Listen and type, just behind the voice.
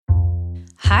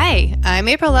Hi, I'm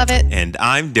April Lovett. And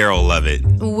I'm Daryl Lovett.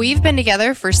 We've been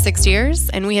together for 6 years,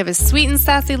 and we have a sweet and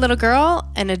sassy little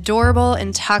girl, an adorable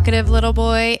and talkative little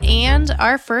boy, and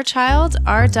our fur child,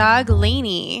 our dog,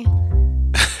 Lainey.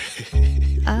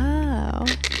 Oh.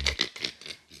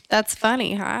 That's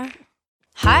funny, huh?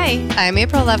 Hi, I'm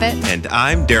April Lovett. And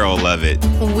I'm Daryl Lovett.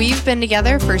 We've been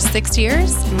together for 6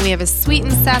 years, and we have a sweet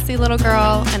and sassy little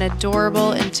girl, an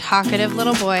adorable and talkative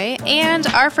little boy, and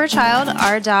our fur child,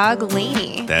 our dog,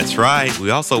 Lainey. That's right. We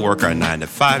also work our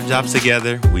 9-to-5 jobs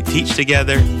together, we teach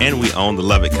together, and we own the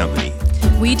Lovett Company.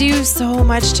 We do so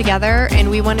much together, and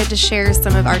we wanted to share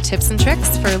some of our tips and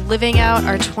tricks for living out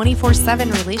our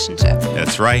 24/7 relationship.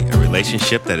 That's right, a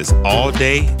relationship that is all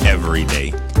day, every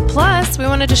day. Plus, we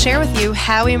wanted to share with you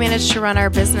how we managed to run our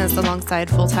business alongside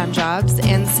full-time jobs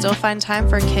and still find time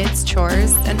for kids,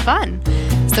 chores, and fun.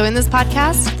 So in this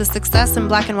podcast, the Success in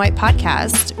Black and White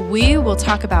podcast, we will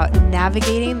talk about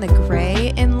navigating the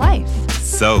gray in life.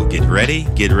 So get ready,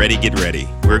 get ready, get ready.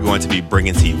 We're going to be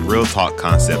bringing to you real talk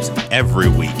concepts every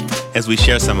week as we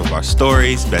share some of our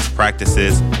stories, best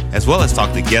practices, as well as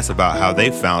talk to guests about how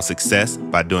they found success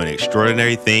by doing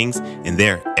extraordinary things in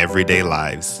their everyday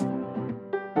lives.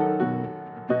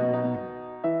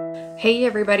 Hey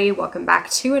everybody, welcome back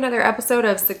to another episode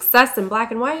of Success in Black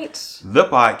and White. The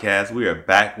podcast, we are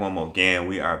back one more again.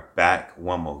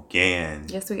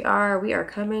 Yes, we are. We are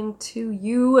coming to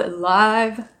you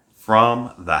live.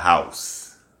 From the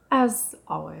house. As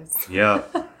always.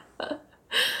 Yep.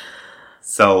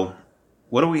 So,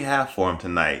 what do we have for him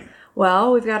tonight?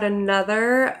 Well, we've got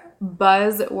another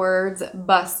Buzzwords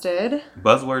Busted.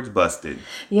 Buzzwords Busted.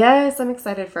 Yes, I'm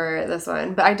excited for this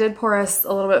one. But I did pour us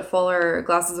a little bit fuller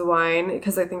glasses of wine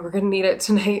because I think we're going to need it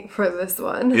tonight for this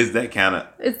one. Is that kind of...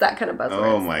 It's that kind of buzzwords.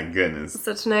 Oh my goodness.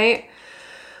 So tonight,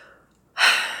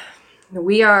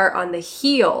 we are on the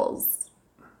heels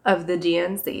of the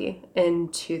DNC in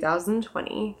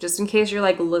 2020. Just in case you're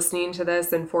like listening to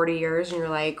this in 40 years and you're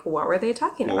like, what were they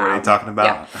talking about? What were they talking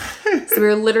about? Yeah. So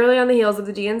we're literally on the heels of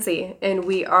the DNC, and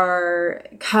we are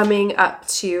coming up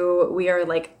to, we are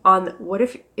like on, what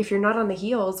if you're not on the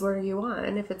heels, what are you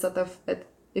on? If it's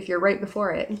if you're right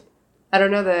before it. I don't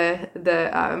know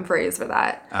the phrase for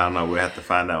that. I don't know. We'll have to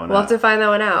find that one out. We'll have to find that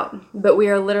one out. But we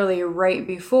are literally right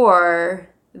before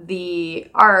the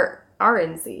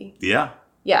RNC. Yeah.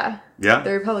 Yeah. Yeah.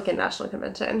 The Republican National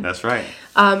Convention. That's right.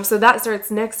 So that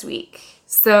starts next week.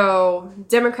 So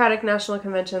Democratic National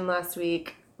Convention last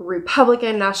week,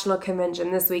 Republican National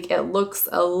Convention this week. It looks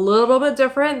a little bit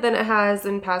different than it has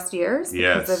in past years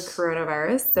because of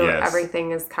coronavirus. So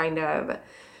everything is kind of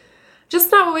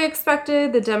just not what we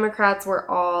expected. The Democrats were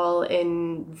all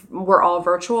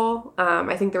virtual.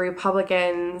 I think the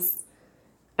Republicans,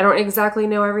 I don't exactly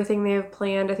know everything they have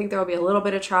planned. I think there will be a little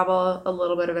bit of travel, a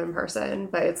little bit of in-person,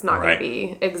 but it's not going to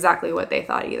be exactly what they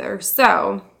thought either.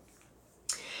 So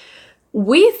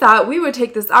we thought we would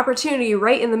take this opportunity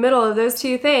right in the middle of those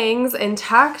two things and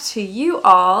talk to you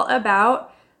all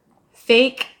about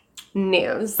fake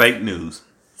news. Fake news.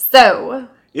 So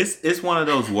it's one of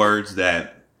those words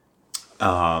that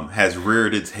has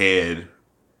reared its head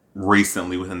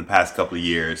recently within the past couple of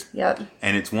years. Yep.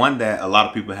 And it's one that a lot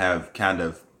of people have kind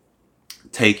of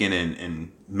taken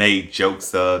and made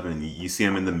jokes of, and you see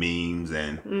them in the memes,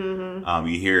 and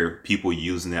you hear people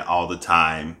using it all the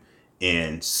time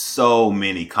in so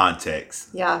many contexts.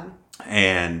 Yeah.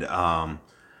 And I'm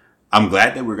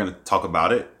glad that we're going to talk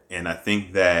about it, and I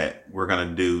think that we're going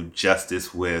to do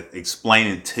justice with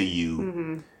explaining to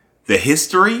you the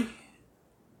history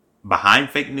behind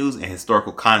fake news and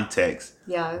historical context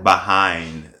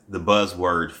behind the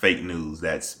buzzword fake news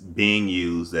that's being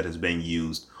used, that has been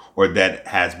used, or that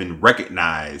has been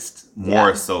recognized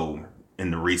more so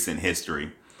in the recent history.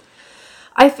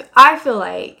 I feel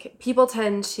like people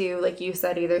tend to, like you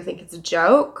said, either think it's a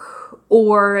joke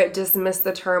or dismiss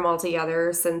the term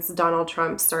altogether since Donald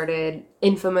Trump started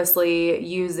infamously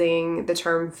using the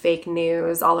term fake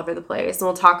news all over the place. And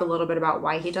we'll talk a little bit about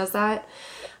why he does that.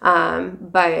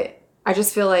 But I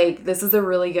just feel like this is a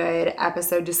really good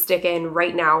episode to stick in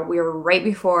right now. We are right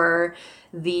before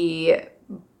the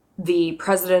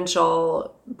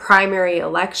presidential primary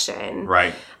election.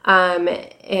 Right.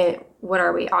 What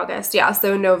are we? August. Yeah.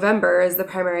 So November is the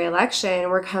primary election.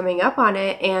 We're coming up on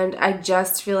it. And I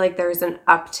just feel like there's an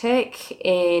uptick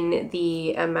in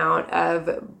the amount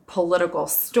of political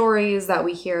stories that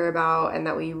we hear about and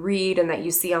that we read and that you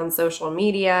see on social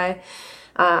media.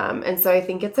 And so I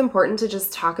think it's important to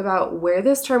just talk about where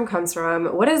this term comes from.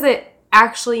 What does it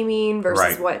actually mean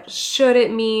versus what should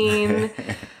it mean?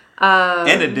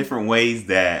 And the different ways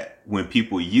that when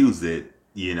people use it,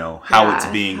 how it's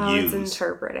being how used. it's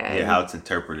interpreted. Yeah, how it's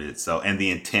interpreted. So, and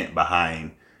the intent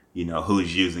behind,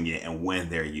 who's using it and when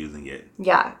they're using it.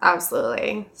 Yeah,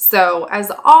 absolutely. So,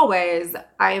 as always,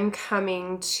 I am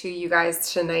coming to you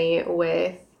guys tonight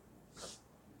with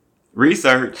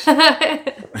research.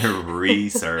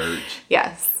 Research.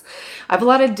 Yes. I have a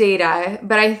lot of data,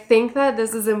 but I think that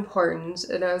this is important.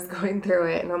 And I was going through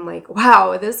it and I'm like,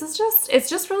 wow, it's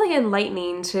just really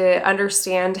enlightening to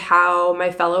understand how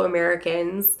my fellow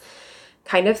Americans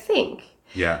kind of think.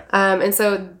 Yeah. And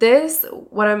so the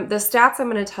stats I'm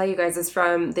going to tell you guys is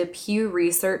from the Pew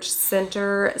Research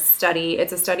Center study.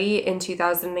 It's a study in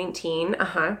 2019.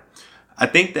 I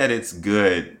think that it's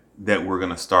good that we're going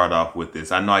to start off with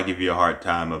this. I know I give you a hard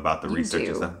time about the research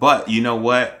and stuff, but you know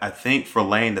what? I think for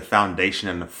laying the foundation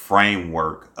and the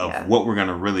framework of what we're going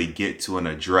to really get to and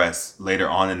address later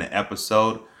on in the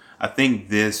episode, I think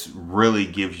this really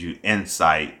gives you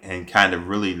insight and kind of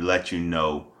really let you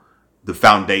know the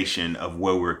foundation of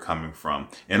where we're coming from.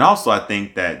 And also, I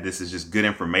think that this is just good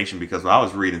information because when I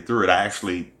was reading through it, I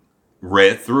actually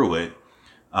read through it.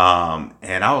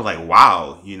 And I was like,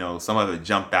 wow, some of it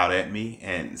jumped out at me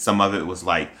and some of it was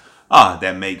like,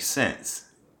 that makes sense.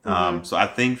 So I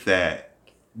think that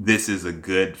this is a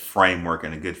good framework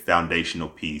and a good foundational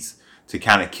piece to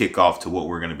kind of kick off to what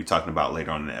we're going to be talking about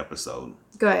later on in the episode.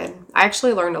 Good. I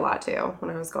actually learned a lot too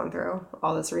when I was going through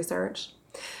all this research.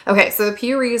 Okay, so the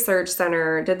Pew Research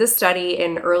Center did this study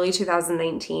in early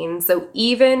 2019. So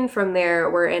even from there,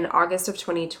 we're in August of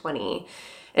 2020.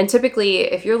 And typically,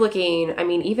 if you're looking,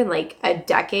 even like a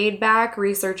decade back,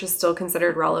 research is still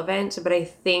considered relevant. But I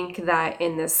think that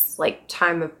in this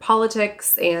time of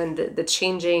politics and the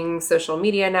changing social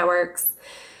media networks,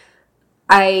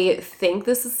 I think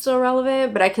this is still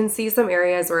relevant, but I can see some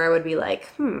areas where I would be like,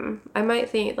 I might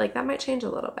think that might change a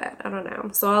little bit. I don't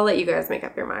know. So I'll let you guys make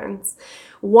up your minds.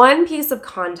 One piece of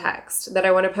context that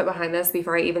I want to put behind this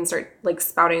before I even start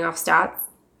spouting off stats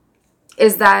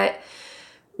is that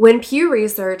when Pew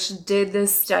Research did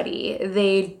this study,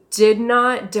 they did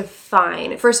not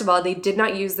define, first of all, they did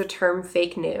not use the term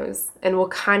fake news. And we'll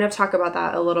kind of talk about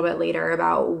that a little bit later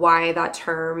about why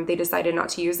they decided not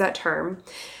to use that term.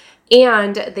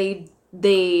 And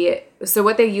so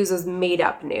what they use is made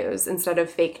up news instead of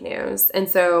fake news. And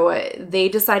so they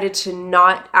decided to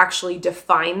not actually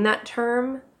define that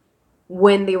term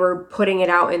when they were putting it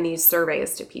out in these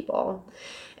surveys to people.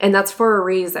 And that's for a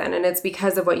reason. And it's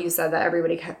because of what you said, that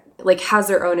everybody has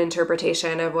their own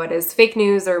interpretation of what is fake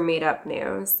news or made up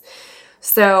news.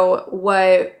 So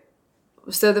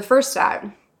the first stat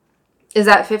is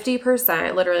that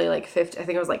 50%, literally 50, I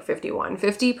think it was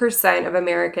 50% of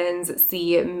Americans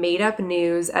see made up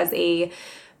news as a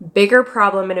bigger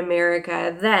problem in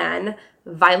America than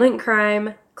violent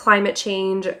crime, climate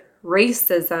change,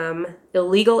 racism,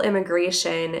 illegal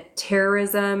immigration,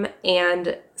 terrorism,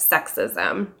 and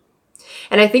sexism.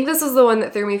 And I think this is the one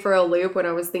that threw me for a loop when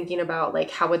I was thinking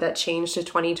about how would that change to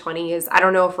 2020 is I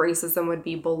don't know if racism would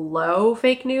be below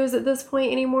fake news at this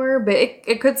point anymore, but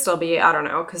it could still be, I don't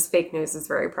know, because fake news is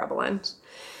very prevalent.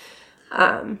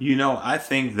 I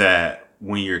think that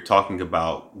when you're talking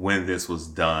about when this was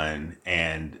done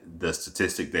and the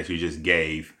statistic that you just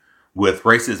gave with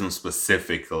racism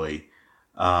specifically,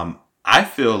 I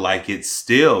feel like it's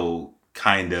still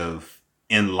kind of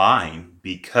in line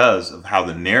because of how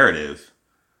the narrative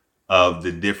of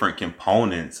the different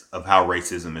components of how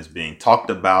racism is being talked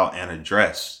about and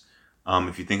addressed.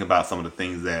 If you think about some of the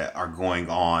things that are going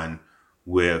on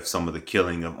with some of the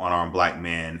killing of unarmed black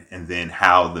men, and then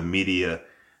how the media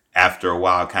after a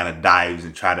while kind of dives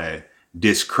and try to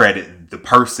discredit the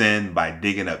person by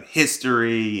digging up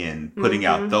history and putting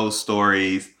out those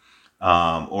stories,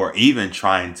 or even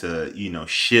trying to,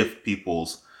 shift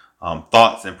people's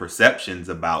thoughts and perceptions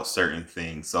about certain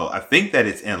things. So I think that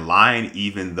it's in line,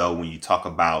 even though when you talk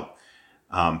about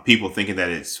people thinking that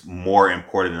it's more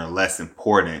important or less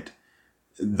important,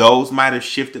 those might have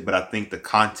shifted. But I think the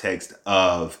context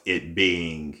of it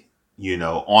being,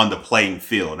 on the playing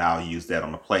field, I'll use that,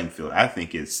 on the playing field, I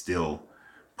think it's still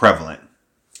prevalent.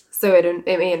 So it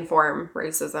may inform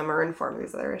racism or inform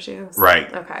these other issues.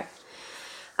 Right. Okay.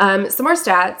 Some more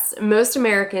stats. Most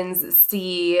Americans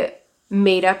see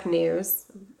made up news,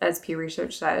 as Pew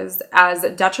Research says, as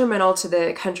detrimental to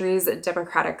the country's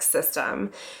democratic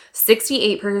system.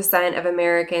 68% of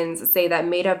Americans say that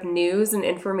made up news and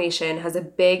information has a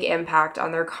big impact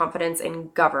on their confidence in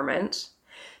government.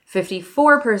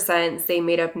 54% say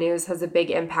made up news has a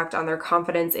big impact on their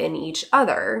confidence in each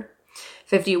other.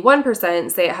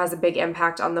 51% say it has a big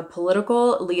impact on the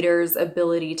political leader's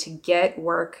ability to get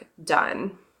work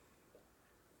done.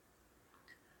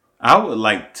 I would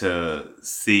like to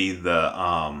see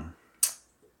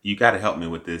you got to help me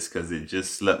with this because it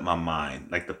just slipped my mind.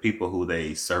 Like the people who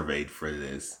they surveyed for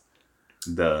this,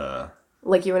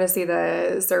 Like you want to see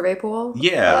the survey pool?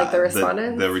 yeah, Or like the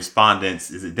respondents? the respondents.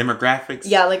 Is it demographics?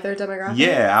 Yeah, like their demographics.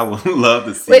 Yeah, I would love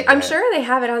to see. Wait, I'm sure they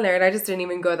have it on there, and I just didn't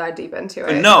even go that deep into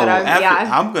it. No, but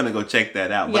I'm gonna go check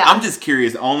that out. But Yeah. I'm just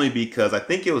curious only because I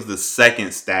think it was the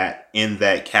second stat in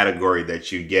that category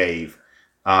that you gave.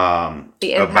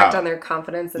 The impact on their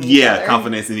confidence in each other.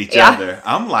 Confidence in each other.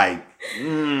 I'm like,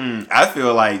 I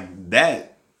feel like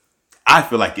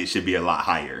it should be a lot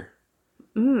higher.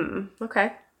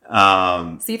 Okay.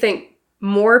 Um, So you think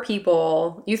more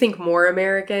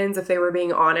Americans, if they were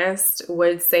being honest,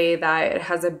 would say that it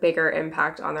has a bigger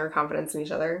impact on their confidence in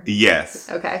each other? yes.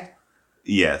 Okay.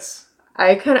 Yes.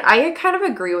 I kind of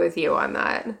agree with you on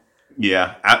that.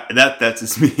 Yeah. That's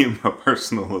just me in my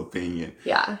personal opinion.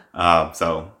 Yeah.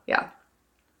 So. Yeah.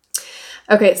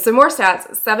 Okay, so more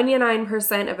stats.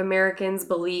 79% of Americans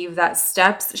believe that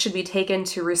steps should be taken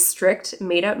to restrict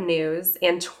made-up news,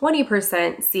 and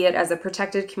 20% see it as a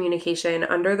protected communication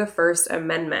under the First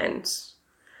Amendment.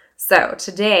 So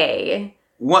today...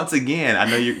 Once again, I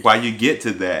know why you get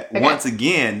to that. Okay. Once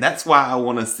again, that's why I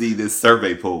want to see this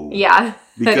survey pool. Yeah.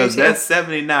 Because that's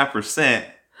 79%.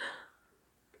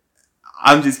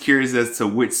 I'm just curious as to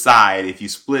which side, if you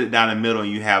split it down the middle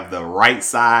and you have the right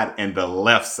side and the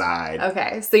left side.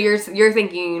 Okay, so you're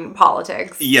thinking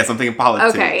politics. Yes, I'm thinking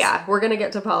politics. Okay, yeah, we're going to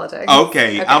get to politics.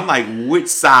 Okay, I'm like, which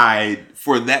side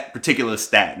for that particular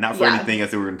stat, not for anything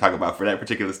else that we're going to talk about, for that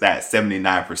particular stat,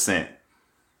 79%.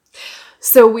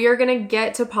 So we are going to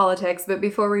get to politics, but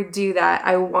before we do that,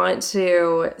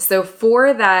 so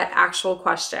for that actual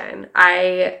question,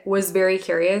 I was very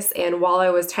curious, and while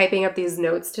I was typing up these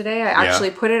notes today, I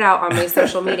actually put it out on my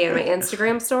social media and my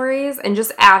Instagram stories and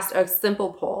just asked a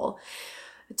simple poll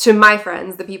to my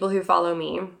friends, the people who follow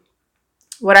me.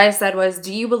 What I said was,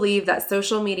 do you believe that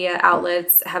social media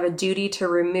outlets have a duty to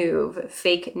remove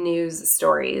fake news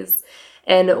stories?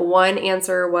 And one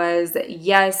answer was,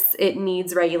 yes, it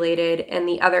needs regulated. And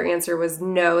the other answer was,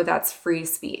 no, that's free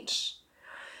speech.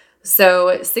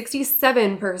 So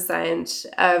 67%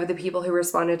 of the people who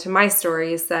responded to my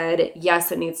story said,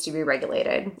 yes, it needs to be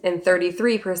regulated. And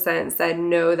 33% said,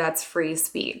 no, that's free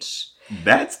speech.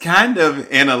 That's kind of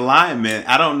in alignment.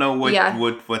 I don't know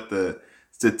what the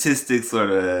statistics or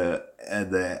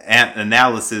the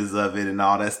analysis of it and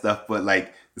all that stuff, but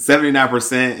like, the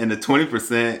 79% and the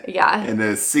 20%, and the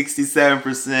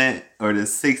 67% or the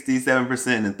 67%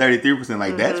 and the 33%,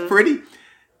 like that's pretty.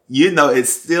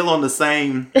 It's still on the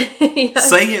same.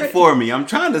 Say it for me. I'm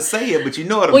trying to say it, but you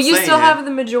know what I'm saying. Well, you still have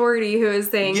the majority who is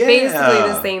saying basically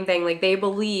the same thing. Like they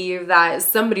believe that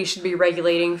somebody should be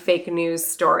regulating fake news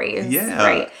stories. Yeah.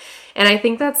 Right. And I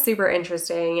think that's super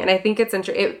interesting. And I think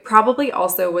it probably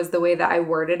also was the way that I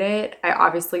worded it. I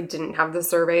obviously didn't have the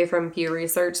survey from Pew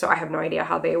Research, so I have no idea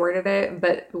how they worded it.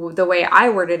 But the way I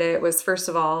worded it was, first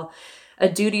of all, a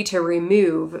duty to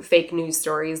remove fake news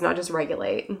stories, not just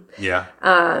regulate. Yeah.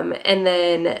 And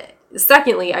then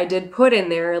secondly, I did put in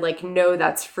there, like, no,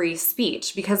 that's free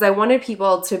speech. Because I wanted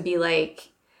people to be like,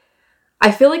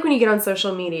 I feel like when you get on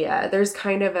social media, there's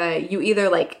kind of you either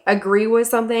like agree with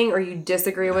something or you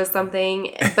disagree with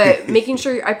something, but making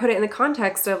sure I put it in the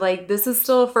context of like, this is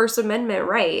still a First Amendment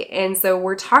right. And so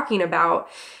we're talking about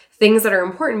things that are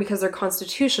important because they're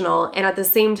constitutional. And at the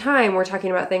same time, we're talking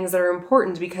about things that are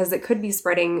important because it could be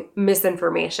spreading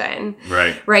misinformation.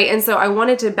 Right. Right. And so I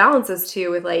wanted to balance this too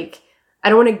with like, I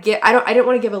didn't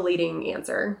want to give a leading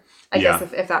answer. I guess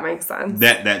if that makes sense.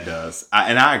 That does.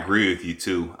 And I agree with you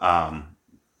too.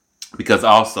 Because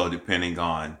also depending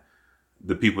on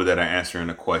the people that are answering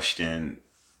the question,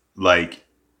 like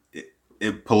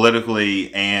it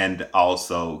politically and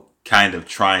also kind of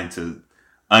trying to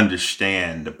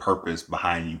understand the purpose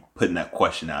behind you putting that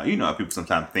question out. You know how people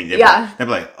sometimes think they're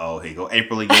like, oh, here go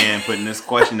April again putting this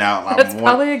question out. That's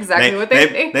probably exactly what they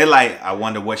think. They're like, I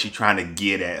wonder what she's trying to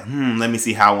get at. Let me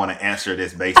see how I want to answer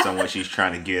this based on what she's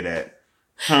trying to get at.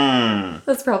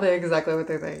 That's probably exactly what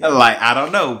they're thinking. Like, I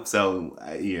don't know. So,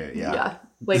 yeah. Yeah.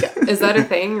 Like, is that a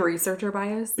thing? Researcher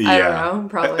bias? Yeah. I don't know.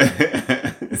 Probably.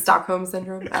 Stockholm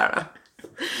Syndrome? I don't know.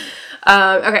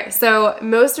 Okay, so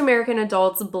most American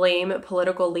adults blame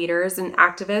political leaders and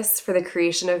activists for the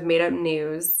creation of made-up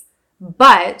news,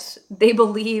 but they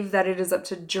believe that it is up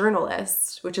to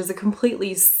journalists, which is a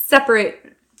completely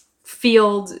separate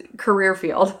career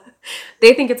field.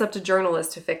 They think it's up to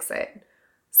journalists to fix it.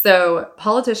 So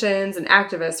politicians and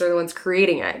activists are the ones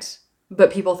creating it,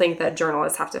 but people think that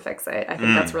journalists have to fix it. I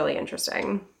think that's really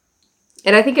interesting.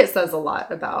 And I think it says a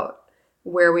lot about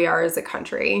where we are as a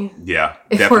country. Yeah,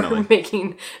 If definitely. we're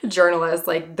making journalists,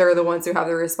 like, they're the ones who have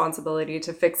the responsibility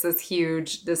to fix this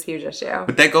huge issue.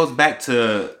 But that goes back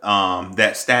to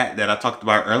that stat that I talked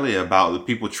about earlier about the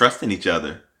people trusting each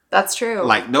other. That's true.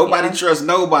 Like, nobody trusts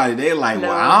nobody. They're like, No.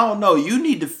 well, I don't know. You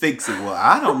need to fix it. Well,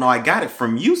 I don't know. I got it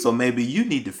from you, so maybe you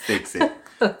need to fix it.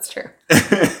 That's true.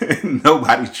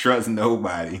 Nobody trusts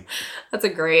nobody. That's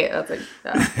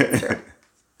true.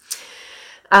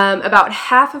 About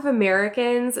half of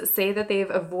Americans say that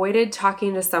they've avoided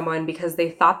talking to someone because they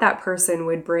thought that person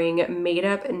would bring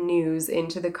made-up news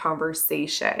into the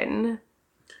conversation.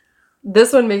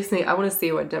 This one makes me, I want to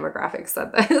see what demographics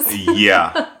said this.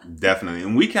 Yeah, definitely.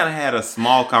 And we kind of had a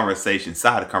small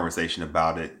side conversation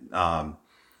about it,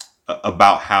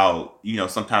 about how,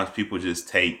 sometimes people just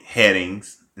take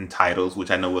headings and titles, which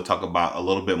I know we'll talk about a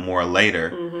little bit more later.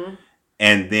 Mm-hmm.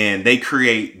 And then they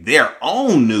create their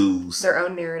own news. Their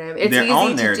own narrative. It's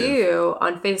easy to do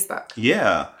on Facebook.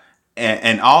 Yeah.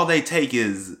 And all they take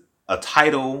is a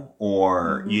title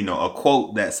or, a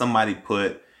quote that somebody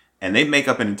put, and they make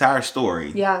up an entire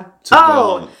story. Yeah.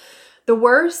 The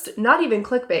worst, not even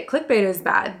clickbait. Clickbait is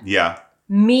bad. Yeah.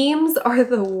 Memes are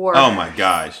the worst. Oh my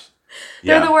gosh.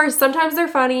 Yeah. They're the worst. Sometimes they're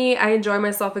funny. I enjoy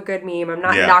myself a good meme. I'm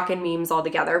not knocking memes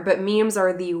altogether, but memes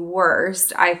are the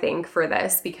worst, I think, for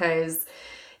this because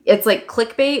it's like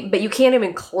clickbait, but you can't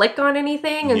even click on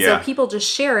anything. And so people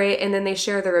just share it and then they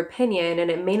share their opinion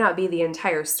and it may not be the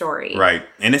entire story. Right.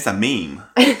 And it's a meme.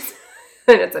 And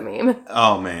it's a meme.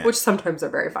 Oh, man. Which sometimes are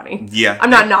very funny. Yeah. I'm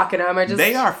not knocking them.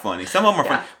 They are funny. Some of them are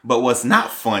funny. But what's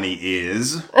not funny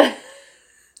is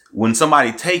when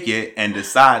somebody take it and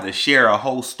decide to share a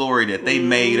whole story that they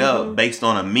made up based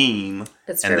on a meme,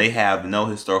 and they have no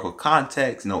historical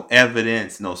context, no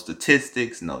evidence, no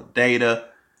statistics, no data.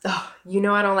 Oh,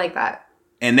 I don't like that.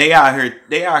 And they out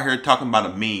here talking about a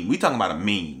meme. We talking about a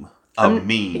meme.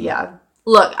 Meme. Yeah.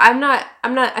 Look, I'm not,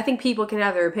 I think people can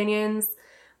have their opinions,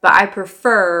 but I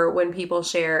prefer when people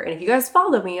share, and if you guys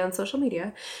follow me on social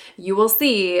media, you will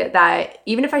see that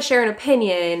even if I share an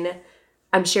opinion,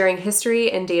 I'm sharing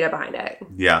history and data behind it.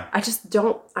 Yeah. I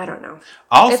don't know.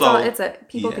 Also,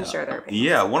 people can share their opinions.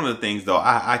 Yeah, one of the things though,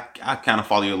 I kind of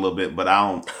follow you a little bit, but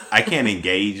I can't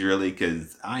engage really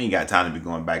because I ain't got time to be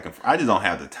going back and forth. I just don't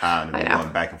have the time to be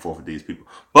going back and forth with these people.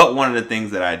 But one of the things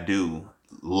that I do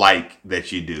like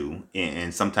that you do,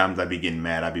 and sometimes I be getting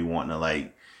mad, I be wanting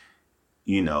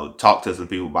to talk to some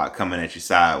people about coming at you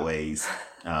sideways.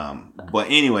 But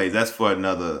anyways, that's for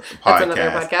another podcast. That's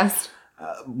another podcast.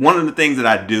 One of the things that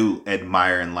I do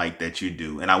admire and like that you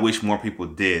do, and I wish more people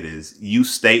did, is you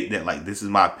state that this is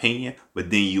my opinion,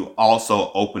 but then you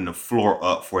also open the floor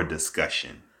up for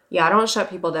discussion. Yeah, I don't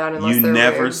shut people down unless they're rude. You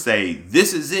never rude. say,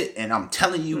 this is it, and I'm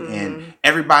telling you, and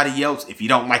everybody else, if you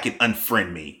don't like it,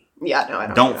 unfriend me. Yeah, no, I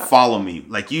don't. Don't follow me.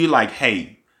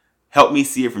 Hey, help me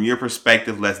see it from your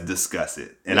perspective. Let's discuss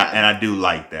it. And I do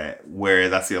like that.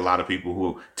 Whereas I see a lot of people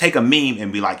who take a meme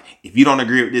and be like, if you don't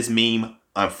agree with this meme,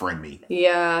 unfriend me.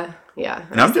 Yeah.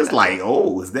 And I'm just like,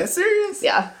 oh, is that serious?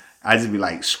 Yeah. I just be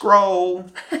like, scroll.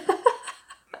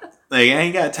 I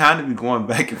ain't got time to be going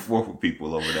back and forth with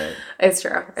people over that. It's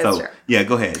true. True. Yeah,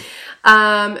 go ahead.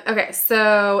 Okay,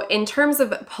 so in terms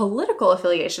of political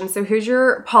affiliation, so here's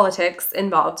your politics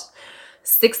involved.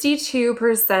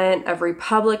 62% of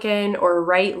Republican or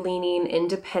right-leaning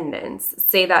independents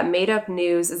say that made-up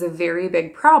news is a very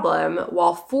big problem,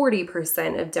 while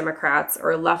 40% of Democrats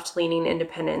or left-leaning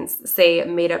independents say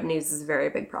made-up news is a very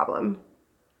big problem.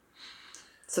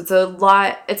 So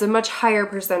it's a much higher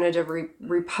percentage of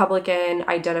Republican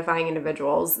identifying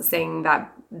individuals saying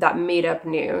that made-up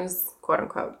news,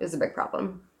 quote-unquote, is a big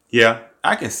problem. Yeah,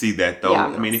 I can see that, though. Yeah,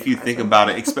 I mean, if you think about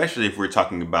it, especially if we're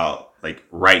talking about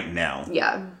right now.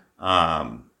 Yeah.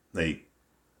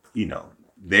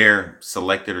 Their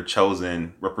selected or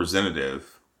chosen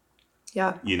representative.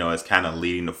 Yeah. Is kind of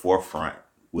leading the forefront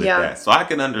with that. So I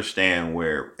can understand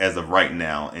where, as of right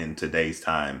now in today's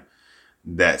time,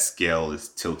 that scale is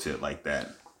tilted like that.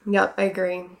 Yep, I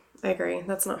agree.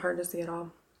 That's not hard to see at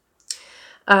all.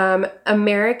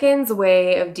 Americans'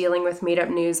 way of dealing with made-up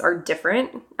news are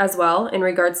different as well in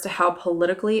regards to how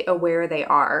politically aware they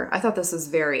are. I thought this was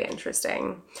very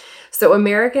interesting. So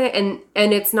America, and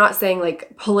it's not saying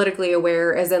politically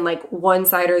aware as in one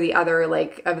side or the other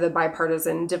of the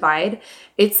bipartisan divide.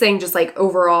 It's saying just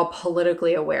overall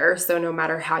politically aware. So no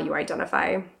matter how you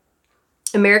identify.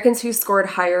 Americans who scored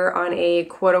higher on a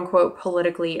quote-unquote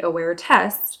politically aware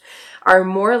test are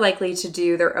more likely to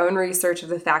do their own research of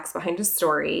the facts behind a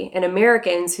story, and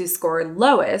Americans who scored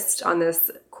lowest on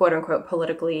this quote unquote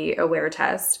politically aware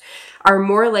test are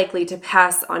more likely to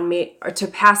pass on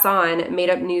made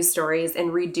up news stories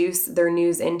and reduce their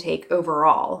news intake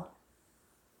overall.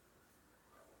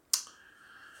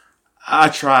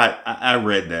 I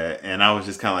read that and I was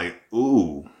just kind of like,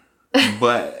 ooh,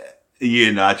 but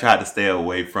I tried to stay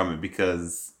away from it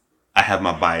because I have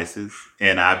my biases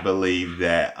and I believe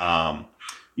that,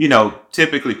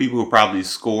 typically people who probably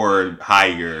scored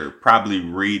higher probably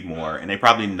read more and they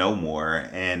probably know more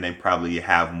and they probably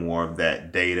have more of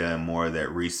that data and more of that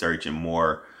research and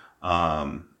more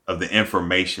of the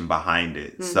information behind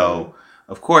it. Mm-hmm. So,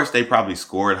 of course, they probably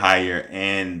scored higher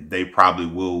and they probably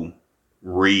will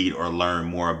read or learn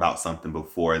more about something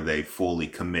before they fully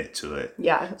commit to it.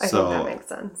 Yeah, I think that makes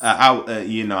sense.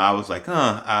 I was like,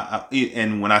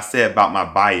 and when I said about my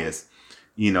bias,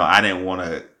 I didn't want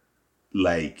to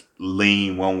like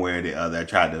lean one way or the other. I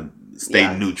tried to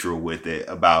stay neutral with it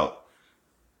about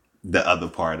the other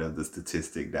part of the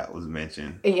statistic that was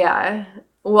mentioned. Yeah.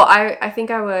 Well, I think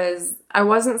I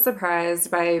wasn't surprised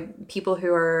by people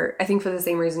who are, I think for the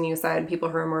same reason you said, people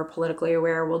who are more politically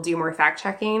aware will do more fact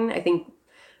checking. I think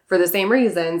for the same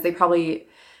reasons, they probably,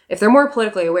 if they're more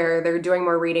politically aware, they're doing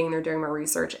more reading, they're doing more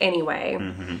research anyway.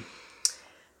 Mm-hmm.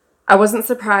 I wasn't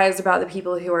surprised about the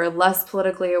people who are less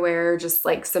politically aware, just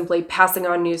like simply passing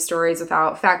on news stories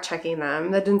without fact checking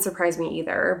them. That didn't surprise me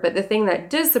either. But the thing that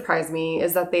did surprise me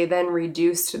is that they then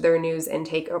reduced their news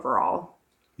intake overall.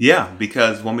 Yeah,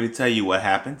 because want me to tell you what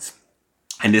happens?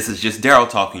 And this is just Daryl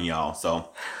talking, y'all. So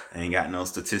I ain't got no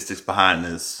statistics behind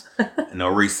this, no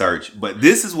research. But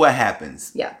this is what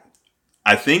happens. Yeah.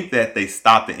 I think that they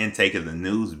stop the intake of the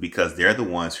news because they're the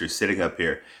ones who are sitting up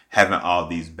here having all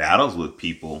these battles with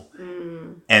people.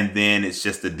 Mm. And then it's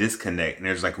just a disconnect. And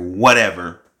there's like,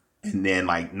 whatever. And then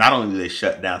like, not only do they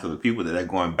shut down to the people that they're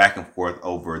going back and forth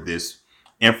over this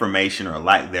information or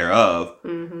lack thereof,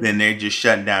 then they're just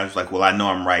shutting down. It's like, well, I know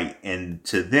I'm right. And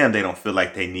to them, they don't feel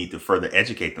like they need to further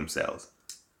educate themselves.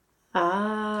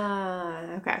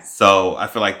 Okay. So I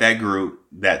feel like that group,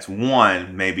 that's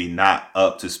one, maybe not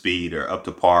up to speed or up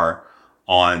to par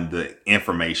on the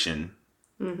information,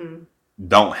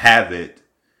 don't have it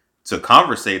to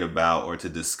conversate about or to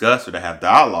discuss or to have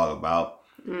dialogue about.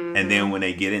 And then when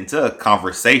they get into a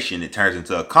conversation, it turns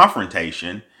into a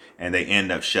confrontation. And they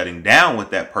end up shutting down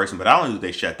with that person. But not only do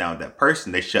they shut down with that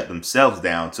person, they shut themselves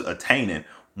down to attaining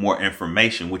more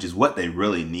information, which is what they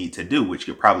really need to do, which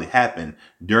could probably happen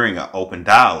during an open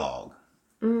dialogue.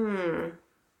 That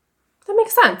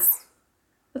makes sense.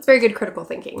 That's very good critical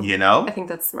thinking. I think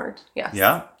that's smart. Yes.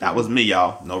 Yeah. That was me,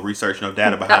 y'all. No research, no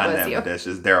data behind that. But that's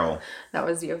just Daryl. That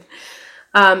was you.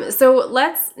 So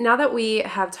now that we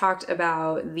have talked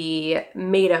about the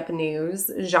made-up news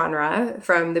genre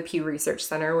from the Pew Research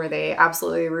Center, where they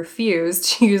absolutely refuse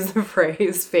to use the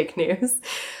phrase fake news,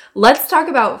 let's talk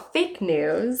about fake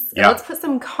news. Yeah. Let's put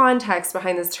some context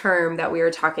behind this term that we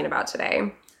are talking about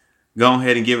today. Go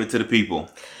ahead and give it to the people.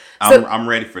 I'm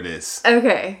ready for this.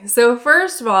 Okay. So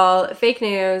first of all, fake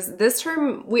news, this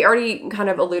term, we already kind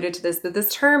of alluded to this, but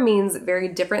this term means very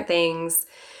different things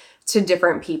to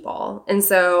different people. And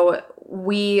so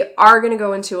we are going to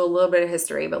go into a little bit of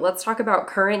history, but let's talk about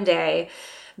current day.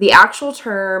 The actual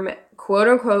term, quote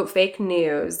unquote, fake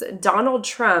news, Donald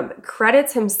Trump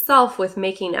credits himself with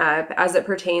making up as it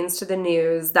pertains to the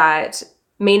news that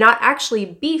may not actually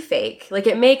be fake. Like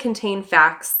it may contain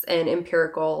facts and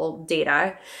empirical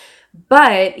data,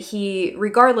 but he,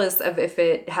 regardless of if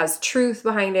it has truth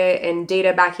behind it and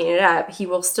data backing it up, he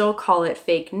will still call it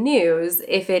fake news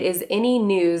if it is any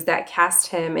news that casts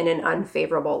him in an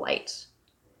unfavorable light.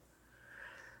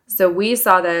 So we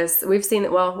saw this, we've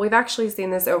actually seen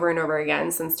this over and over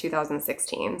again since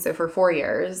 2016. So for 4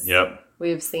 years,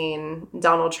 we've seen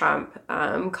Donald Trump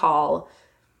call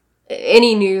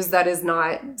any news that is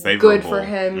not favorable, good for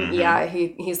him,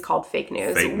 he's called fake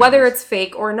news. Whether it's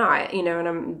fake or not,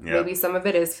 and maybe some of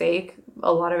it is fake.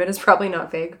 A lot of it is probably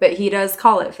not fake, but he does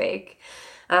call it fake.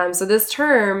 So this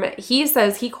term, he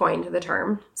says he coined the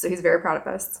term, so he's very proud of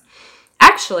us.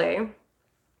 Actually,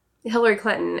 Hillary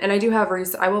Clinton, and I do have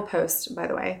I will post, by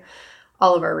the way,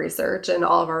 all of our research and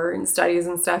all of our studies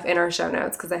and stuff in our show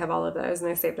notes because I have all of those and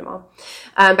I saved them all.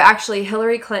 But actually,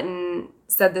 Hillary Clinton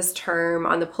said this term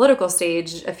on the political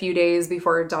stage a few days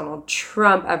before Donald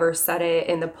Trump ever said it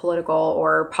in the political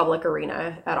or public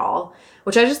arena at all,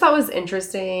 which I just thought was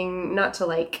interesting, not to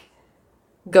like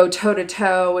go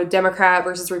toe-to-toe with Democrat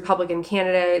versus Republican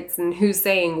candidates and who's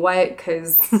saying what,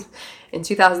 because in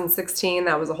 2016,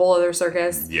 that was a whole other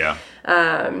circus. Yeah.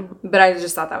 But I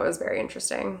just thought that was very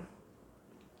interesting.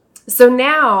 So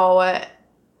now,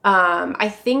 I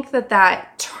think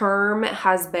that term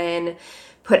has been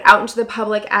put out into the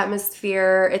public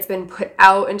atmosphere. It's been put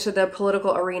out into the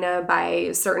political arena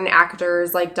by certain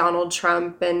actors like Donald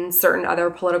Trump and certain other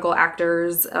political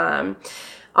actors on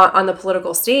the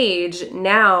political stage.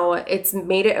 Now it's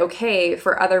made it okay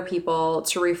for other people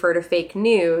to refer to fake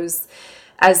news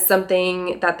as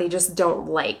something that they just don't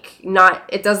like.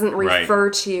 It doesn't refer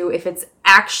to if it's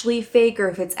actually fake or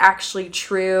if it's actually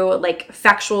true, like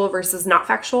factual versus not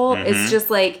factual. It's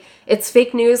just like, it's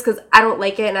fake news because I don't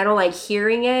like it and I don't like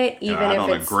hearing it, even if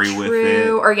it's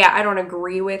true. Or I don't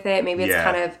agree with it. Maybe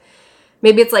it's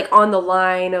maybe it's like on the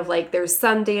line of like, there's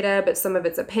some data, but some of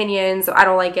it's opinion. So I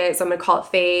don't like it. So I'm going to call it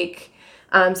fake.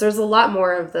 So there's a lot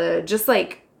more of just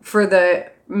like for the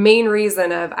main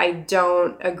reason of I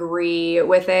don't agree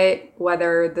with it,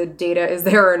 whether the data is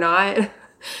there or not.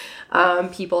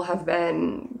 People have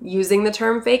been using the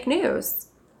term fake news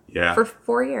for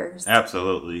 4 years.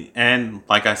 Absolutely. And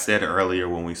like I said earlier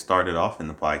when we started off in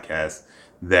the podcast,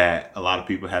 that a lot of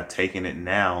people have taken it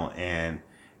now and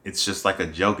it's just like a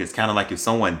joke. It's kind of like if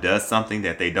someone does something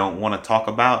that they don't want to talk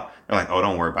about, they're like, oh,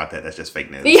 don't worry about that. That's just fake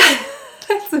news. Yeah,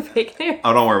 that's a fake news.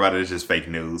 Oh, don't worry about it. It's just fake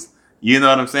news. You know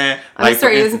what I'm saying? Like,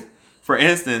 for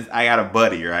instance, I got a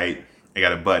buddy, right?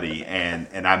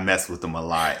 And I mess with him a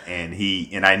lot.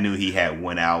 And I knew he had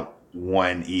went out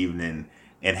one evening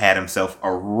and had himself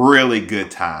a really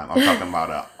good time. I'm talking about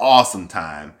an awesome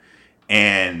time.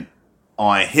 And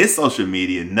on his social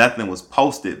media, nothing was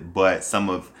posted, but some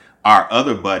of our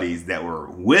other buddies that were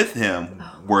with him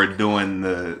were doing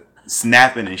the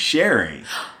snapping and sharing.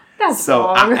 That's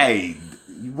wrong.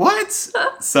 What?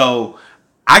 So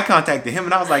I contacted him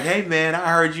and I was like, hey man,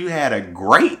 I heard you had a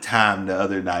great time the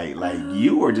other night. Like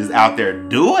you were just out there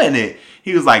doing it.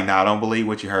 He was like, nah, don't believe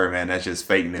what you heard, man. That's just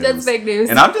fake news. That's fake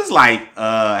news. And I'm just like,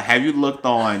 have you looked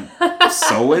on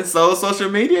so-and-so social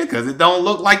media? Because it don't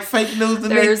look like fake news to me.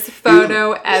 There's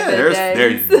photo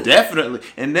evidence. There's definitely.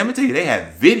 And let me tell you, they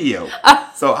have video.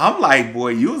 So I'm like, boy,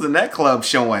 you was in that club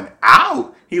showing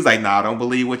out. He's like, nah, don't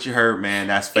believe what you heard, man.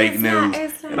 That's fake news.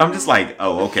 And I'm just like,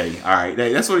 oh, okay. All right.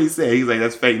 That's what he said. He's like,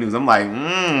 that's fake news. I'm like,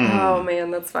 Oh,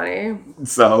 man, that's funny.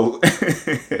 So,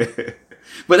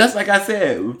 but that's like I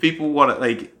said, people want to,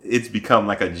 like, it's become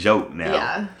like a joke now.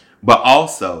 Yeah. But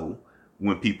also,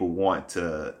 when people want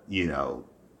to,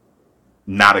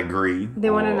 not agree. They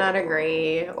want to not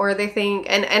agree. Or they think,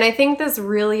 and I think this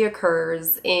really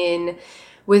occurs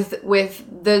with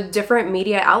the different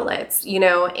media outlets,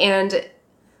 and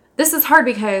this is hard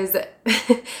because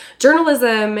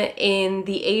journalism in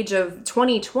the age of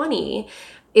 2020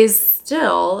 is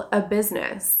still a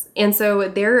business. And so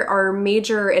there are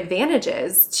major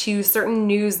advantages to certain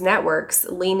news networks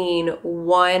leaning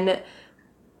one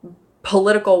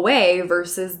political way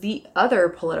versus the other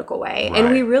political way. Right.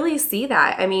 And we really see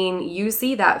that. I mean, you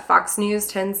see that Fox News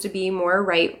tends to be more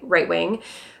right-wing.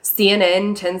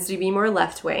 CNN tends to be more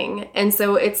left-wing. And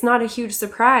so it's not a huge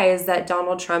surprise that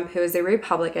Donald Trump, who is a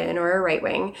Republican or a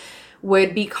right-wing,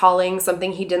 would be calling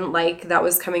something he didn't like that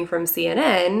was coming from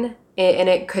CNN. And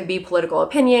it could be political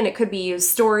opinion. It could be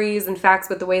stories and facts,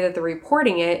 but the way that they're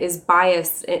reporting it is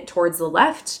biased towards the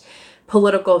left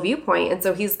political viewpoint. And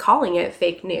so he's calling it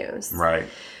fake news. Right.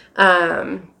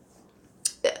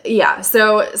 Yeah.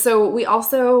 So we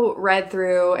also read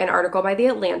through an article by The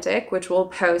Atlantic, which we'll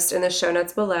post in the show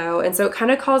notes below. And so it kind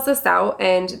of calls this out.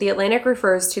 And The Atlantic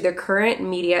refers to the current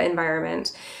media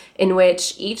environment in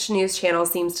which each news channel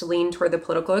seems to lean toward the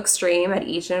political extreme at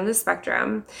each end of the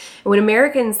spectrum. And when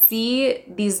Americans see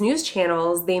these news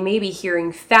channels, they may be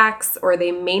hearing facts or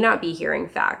they may not be hearing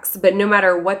facts. But no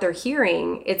matter what they're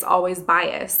hearing, it's always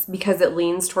biased because it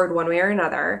leans toward one way or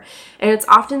another. And it's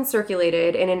often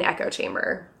circulated in an echo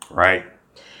chamber. Right.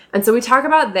 And so we talk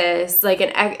about this, like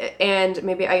and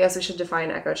maybe I guess we should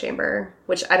define echo chamber,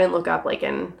 which I didn't look up like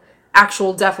in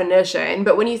actual definition.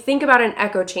 But when you think about an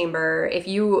echo chamber,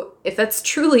 if that's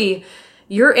truly,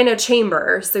 you're in a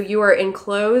chamber, so you are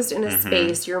enclosed in a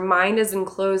space, your mind is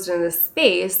enclosed in this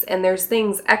space, and there's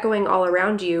things echoing all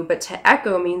around you, but to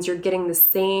echo means you're getting the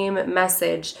same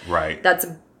message that's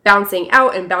bouncing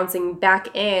out and bouncing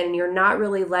back in, and you're not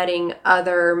really letting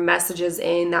other messages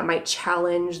in that might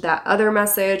challenge that other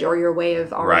message or your way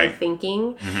of already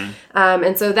thinking.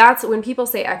 And so that's when people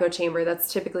say echo chamber,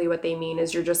 that's typically what they mean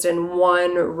is you're just in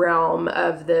one realm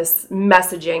of this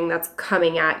messaging that's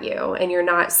coming at you and you're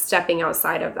not stepping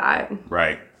outside of that.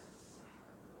 Right.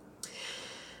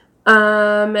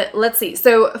 Let's see.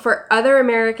 So for other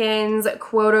Americans,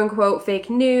 quote unquote fake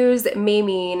news may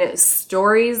mean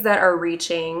stories that are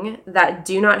reaching that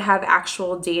do not have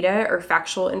actual data or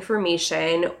factual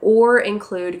information or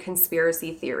include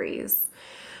conspiracy theories.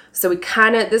 So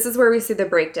this is where we see the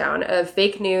breakdown of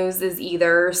fake news is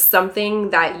either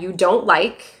something that you don't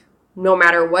like, no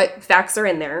matter what facts are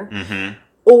in there,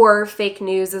 or fake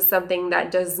news is something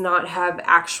that does not have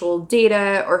actual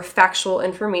data or factual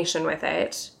information with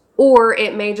it. Or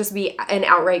it may just be an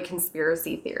outright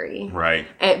conspiracy theory. Right.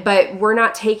 But we're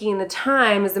not taking the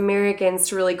time as Americans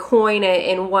to really coin it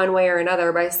in one way or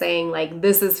another by saying, like,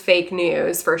 this is fake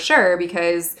news for sure,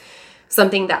 because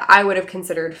something that I would have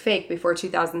considered fake before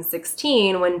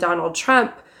 2016, when Donald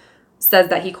Trump says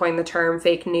that he coined the term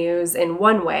fake news in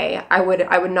one way, I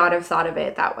would not have thought of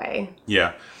it that way.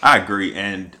 Yeah, I agree.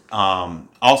 And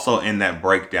also in that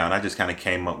breakdown, I just kind of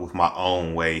came up with my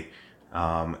own way.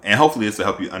 And hopefully this will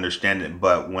help you understand it.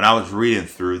 But when I was reading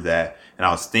through that and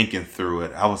I was thinking through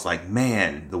it, I was like,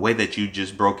 man, the way that you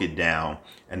just broke it down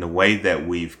and the way that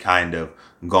we've kind of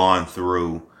gone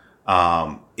through,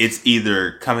 it's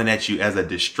either coming at you as a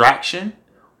distraction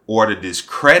or to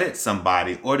discredit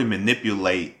somebody or to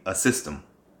manipulate a system.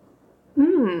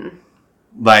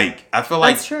 Like, I feel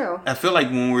like, that's true. I feel like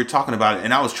when we were talking about it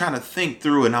and I was trying to think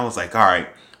through it and I was like, all right,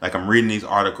 like I'm reading these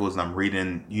articles and I'm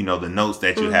reading, the notes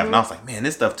that you have. And I was like, man,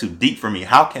 this stuff too deep for me.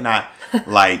 How can I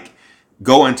like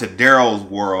go into Daryl's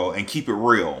world and keep it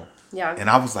real? Yeah. And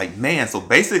I was like, man, so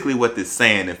basically what this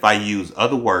saying, if I use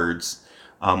other words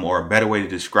or a better way to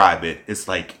describe it, it's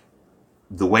like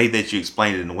the way that you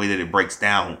explain it and the way that it breaks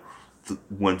down.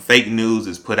 When fake news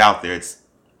is put out there,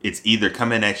 it's either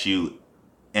coming at you,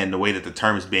 and the way that the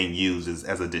term is being used is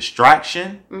as a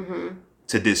distraction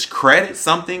to discredit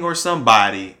something or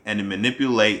somebody and to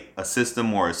manipulate a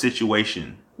system or a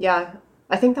situation. Yeah,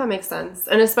 I think that makes sense.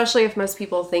 And especially if most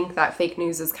people think that fake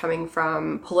news is coming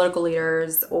from political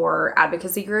leaders or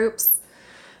advocacy groups,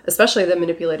 especially the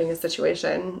manipulating a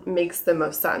situation makes the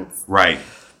most sense. Right.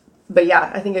 But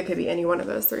yeah, I think it could be any one of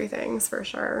those three things for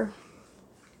sure.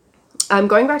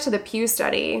 Going back to the Pew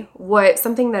study,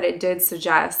 something that it did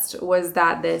suggest was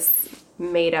that this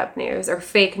made up news or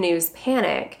fake news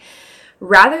panic,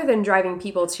 rather than driving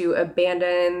people to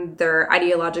abandon their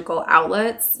ideological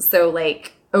outlets. So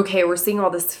like, okay, we're seeing all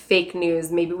this fake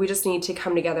news. Maybe we just need to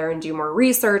come together and do more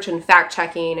research and fact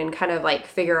checking and kind of like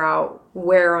figure out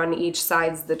where on each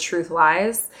side's the truth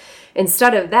lies.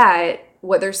 Instead of that,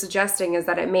 what they're suggesting is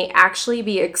that it may actually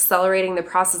be accelerating the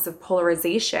process of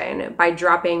polarization by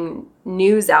dropping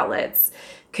news outlets,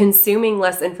 consuming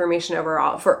less information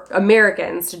overall. For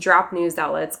Americans to drop news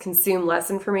outlets, consume less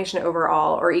information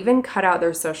overall, or even cut out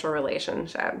their social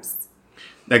relationships.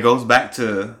 That goes back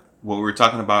to what we were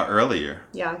talking about earlier.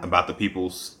 Yeah. About the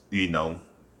people's,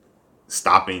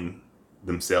 stopping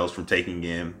themselves from taking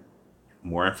in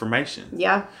more information.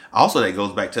 Yeah. Also, that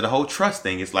goes back to the whole trust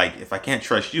thing. It's like, if I can't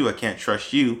trust you, I can't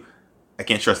trust you. I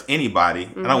can't trust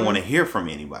anybody. I don't want to hear from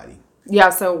anybody.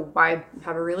 Yeah, so why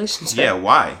have a relationship? Yeah,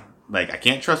 why? Like, I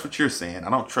can't trust what you're saying.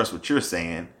 I don't trust what you're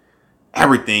saying.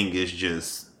 Everything is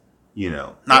just,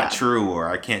 not true, or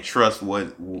I can't trust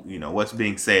what's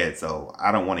being said. So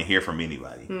I don't want to hear from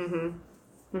anybody.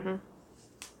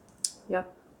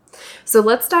 Yep. So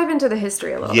let's dive into the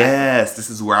history a little bit. Yes, this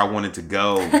is where I wanted to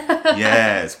go.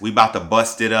 Yes, we about to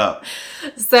bust it up.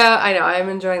 So I know I'm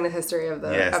enjoying the history of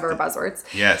our buzzwords.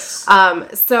 Yes.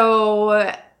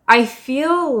 So I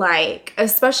feel like,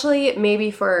 especially maybe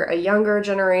for a younger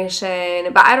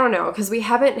generation, but I don't know, because we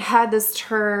haven't had this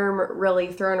term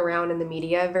really thrown around in the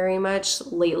media very much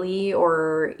lately,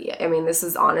 this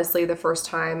is honestly the first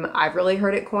time I've really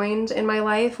heard it coined in my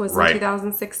life was in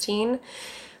 2016.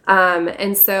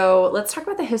 And so let's talk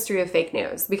about the history of fake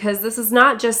news, because this is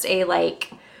not just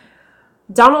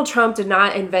Donald Trump did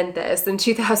not invent this in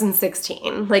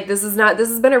 2016. This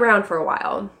has been around for a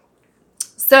while.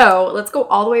 So let's go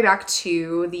all the way back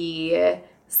to the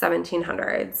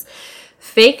 1700s.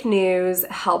 Fake news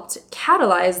helped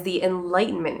catalyze the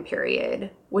Enlightenment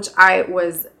period, which I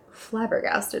was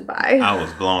flabbergasted by. I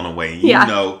was blown away.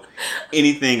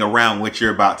 Anything around what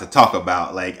you're about to talk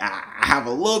about, I have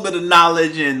a little bit of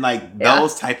knowledge, and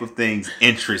those type of things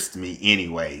interest me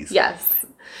anyways. Yes.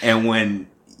 And when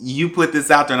you put this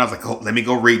out there and I was like, oh, let me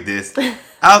go read this,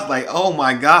 I was like, oh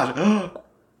my gosh.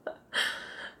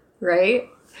 Right?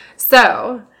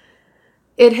 So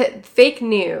fake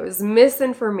news,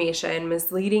 misinformation,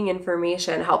 misleading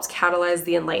information helps catalyze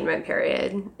the Enlightenment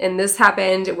period. And this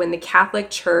happened when the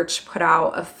Catholic Church put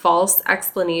out a false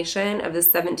explanation of the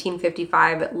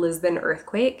 1755 Lisbon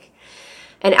earthquake.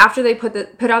 And after they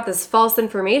put out this false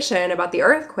information about the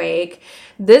earthquake,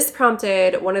 this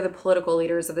prompted one of the political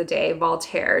leaders of the day,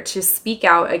 Voltaire, to speak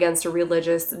out against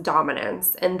religious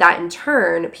dominance. And that in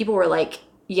turn, people were like,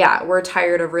 yeah, we're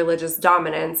tired of religious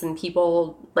dominance and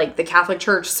people like the Catholic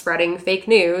Church spreading fake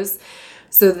news.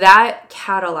 So that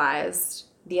catalyzed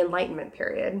the Enlightenment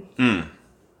period.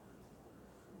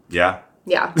 Yeah.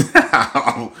 Yeah.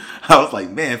 I was like,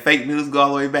 man, fake news go all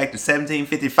the way back to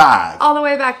 1755. All the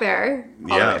way back there.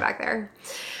 All the way back there.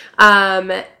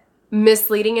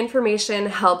 Misleading information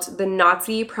helped the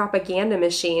Nazi propaganda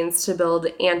machines to build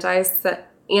anti-Semitic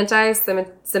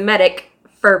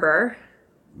fervor.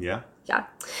 Yeah. Yeah.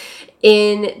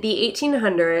 In the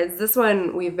 1800s, this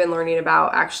one we've been learning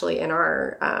about actually in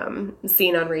our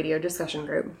Scene on Radio discussion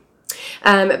group.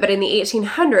 But in the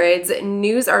 1800s,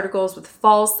 news articles with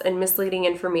false and misleading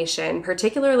information,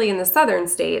 particularly in the southern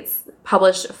states,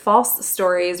 published false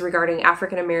stories regarding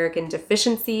African American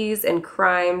deficiencies and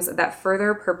crimes that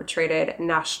further perpetrated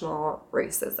national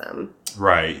racism.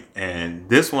 Right. And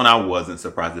this one I wasn't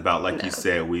surprised about. Like you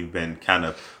said, we've been kind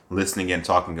of listening and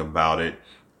talking about it.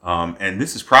 And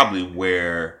this is probably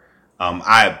where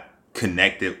I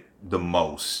connected the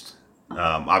most,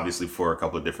 obviously for a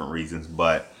couple of different reasons,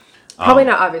 but... Probably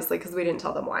not obviously, because we didn't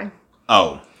tell them why.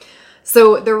 Oh.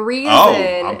 So the reason... Oh,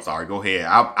 I'm sorry. Go ahead.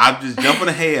 I'm just jumping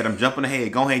ahead. I'm jumping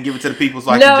ahead. Go ahead and give it to the people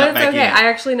so I can jump back in. No, it's okay. I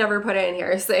actually never put it in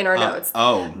here, so in our notes.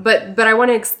 Oh. But I want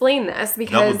to explain this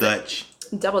because...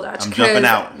 Double Dutch. I'm jumping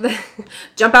out.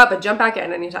 Jump out, but jump back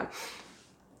in anytime.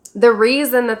 The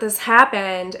reason that this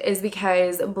happened is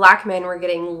because black men were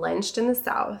getting lynched in the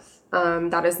South.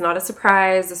 That is not a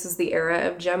surprise. This is the era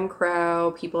of Jim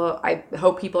Crow. I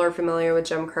hope people are familiar with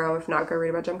Jim Crow. If not, go read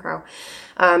about Jim Crow.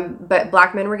 But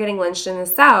black men were getting lynched in the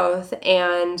South,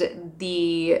 and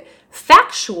the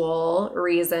factual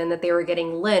reason that they were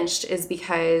getting lynched is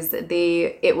because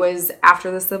it was after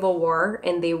the Civil War,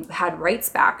 and they had rights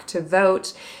back to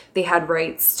vote. They had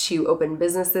rights to open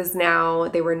businesses now.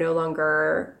 They were no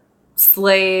longer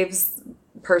slaves,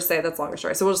 per se. That's a longer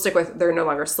story. So we'll just stick with they're no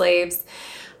longer slaves.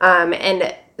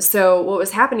 And so what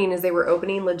was happening is they were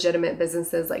opening legitimate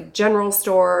businesses like general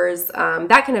stores,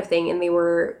 that kind of thing. And they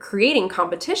were creating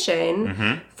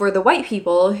competition for the white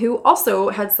people who also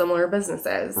had similar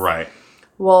businesses. Right.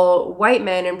 Well, white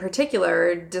men in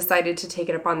particular decided to take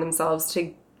it upon themselves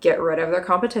to get rid of their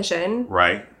competition.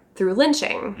 Right. Through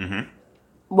lynching.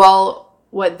 Well,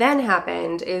 what then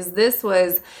happened is this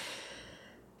was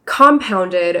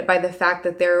compounded by the fact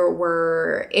that there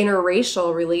were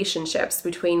interracial relationships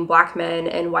between black men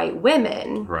and white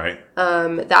women, right?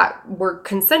 That were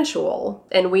consensual,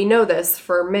 and we know this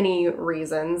for many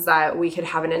reasons that we could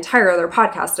have an entire other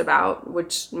podcast about,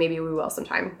 which maybe we will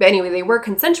sometime. But anyway, they were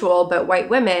consensual, but white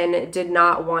women did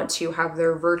not want to have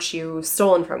their virtue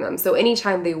stolen from them. So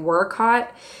anytime they were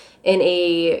caught in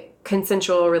a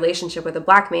consensual relationship with a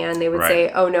black man, they would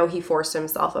say, "Oh no, he forced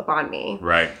himself upon me."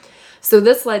 Right. So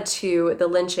this led to the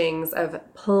lynchings of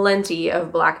plenty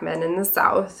of black men in the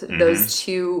South, those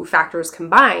two factors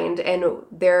combined. And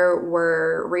there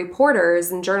were reporters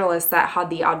and journalists that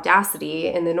had the audacity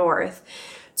in the North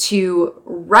to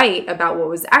write about what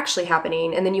was actually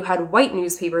happening. And then you had white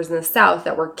newspapers in the South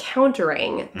that were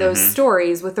countering those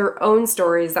stories with their own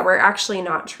stories that were actually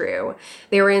not true.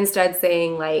 They were instead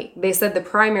saying, they said the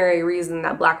primary reason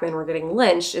that black men were getting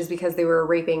lynched is because they were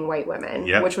raping white women,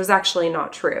 which was actually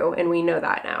not true. And we know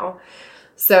that now.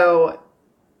 So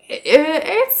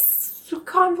it's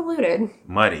convoluted.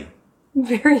 Muddy.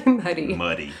 Very muddy.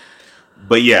 Muddy.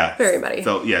 But yeah. Very muddy.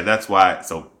 So yeah, that's why.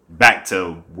 So back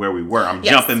to where we were. I'm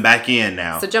jumping back in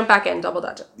now. So jump back in, double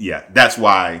dutch it. Yeah, that's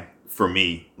why for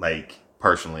me,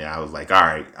 personally, I was like, all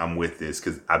right, I'm with this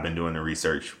because I've been doing the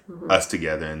research, us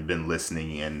together, and been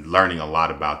listening and learning a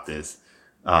lot about this.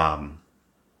 But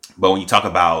when you talk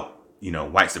about,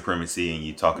 white supremacy and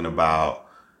you're talking about,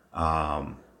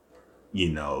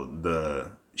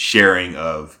 the sharing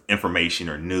of information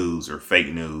or news or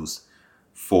fake news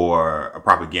for a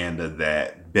propaganda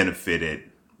that benefited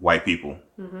white people,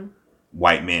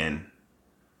 white men,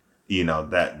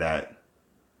 that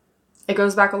it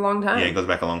goes back a long time. Yeah, it goes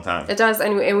back a long time. It does,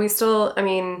 and we still,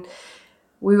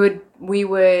 we would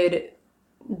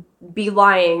be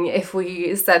lying if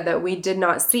we said that we did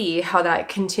not see how that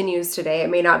continues today.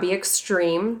 It may not be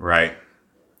extreme, right?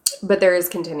 But there is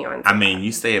continuance.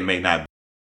 You say it may not,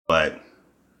 but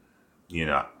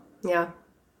Yeah,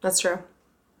 that's true.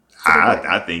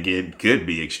 I think it could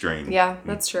be extreme. Yeah,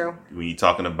 that's true. When you're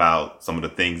talking about some of the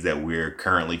things that we're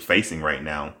currently facing right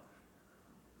now.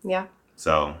 Yeah.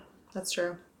 So. That's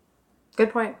true.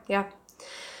 Good point. Yeah.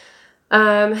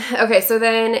 Okay, so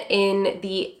then in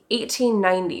the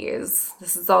 1890s,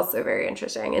 this is also very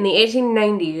interesting. In the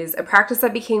 1890s, a practice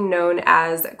that became known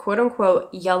as quote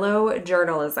unquote yellow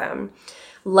journalism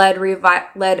revivals.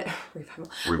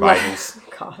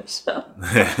 Gosh.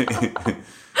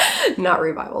 Not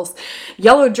revivals.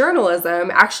 Yellow journalism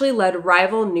actually led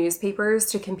rival newspapers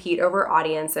to compete over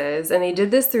audiences, and they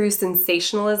did this through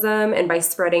sensationalism and by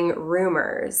spreading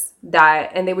rumors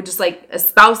and they would just like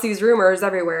espouse these rumors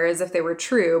everywhere as if they were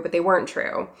true, but they weren't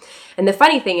true. And the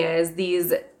funny thing is,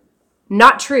 these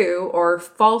not true or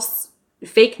false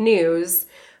fake news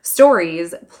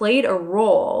stories played a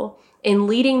role in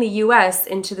leading the U.S.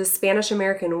 into the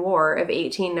Spanish-American War of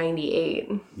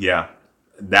 1898. Yeah,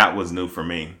 that was new for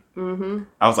me. Mm-hmm.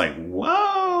 I was like,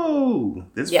 whoa,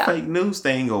 this fake news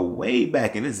thing go way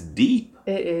back and it's deep.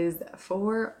 It is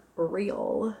for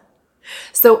real.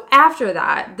 So after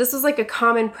that, this was like a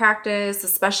common practice,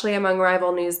 especially among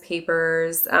rival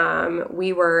newspapers.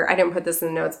 I didn't put this in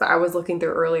the notes, but I was looking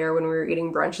through earlier when we were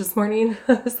eating brunch this morning.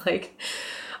 I was like,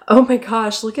 oh my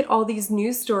gosh, look at all these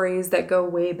news stories that go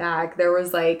way back. There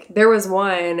was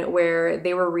one where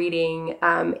they were reading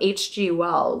H.G.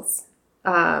 Wells.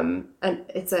 And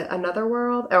it's Another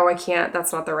World. Oh,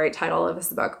 that's not the right title of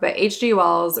this book, but H.G.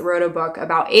 Wells wrote a book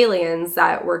about aliens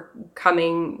that were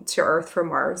coming to Earth from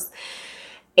Mars.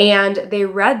 And they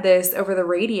read this over the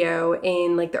radio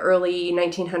in like the early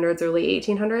 1900s, early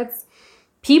 1800s.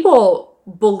 People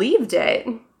believed it.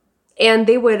 And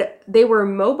they were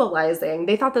mobilizing.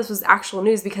 They thought this was actual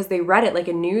news because they read it like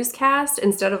a newscast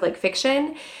instead of like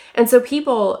fiction. And so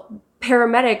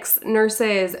paramedics,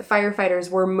 nurses,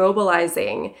 firefighters were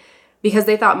mobilizing because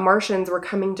they thought Martians were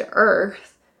coming to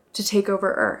Earth to take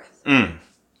over Earth.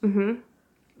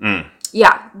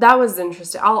 Yeah, that was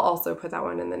interesting. I'll also put that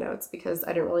one in the notes because I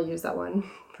didn't really use that one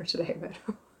for today. But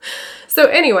so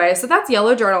anyway, that's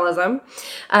yellow journalism.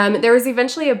 There was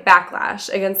eventually a backlash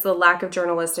against the lack of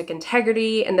journalistic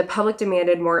integrity, and the public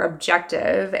demanded more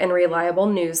objective and reliable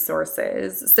news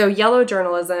sources. So yellow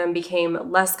journalism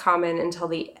became less common until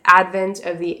the advent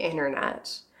of the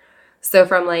internet. So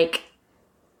from like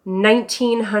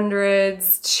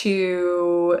 1900s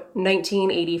to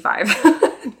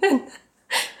 1985,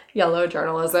 yellow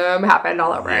journalism happened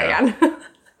all over again.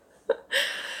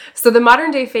 So the modern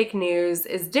day fake news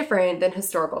is different than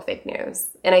historical fake news.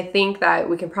 And I think that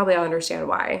we can probably all understand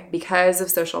why. Because of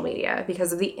social media,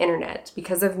 because of the internet,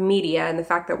 because of media and the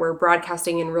fact that we're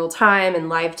broadcasting in real time and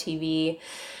live TV.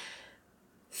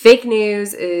 Fake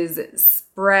news is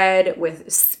spread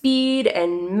with speed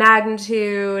and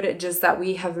magnitude just that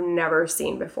we have never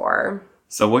seen before.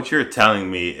 So what you're telling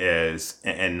me is,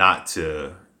 and not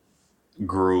to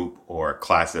group or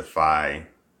classify,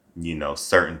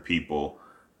 certain people,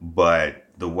 but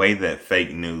the way that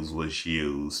fake news was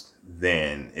used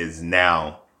then is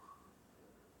now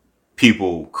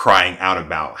people crying out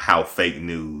about how fake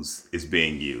news is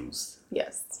being used.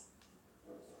 Yes.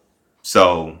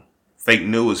 So fake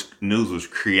news was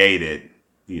created,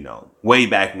 way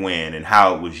back when, and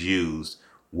how it was used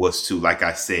was to, like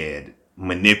I said,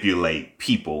 manipulate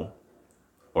people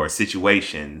or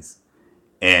situations.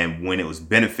 And when it was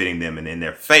benefiting them and in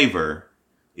their favor,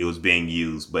 it was being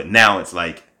used. But now it's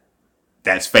like,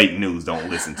 that's fake news.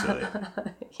 Don't listen to it.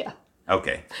 Yeah.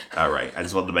 Okay. All right. I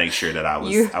just wanted to make sure that I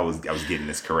was getting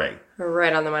this correct.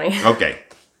 Right on the money. Okay.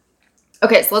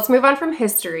 Okay, so let's move on from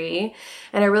history.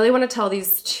 And I really want to tell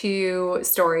these two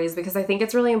stories because I think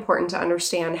it's really important to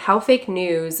understand how fake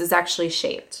news is actually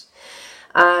shaped.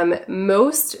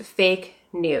 Most fake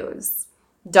news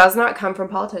does not come from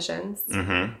politicians.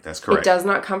 Mm-hmm. That's correct. It does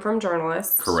not come from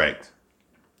journalists. Correct.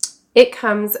 It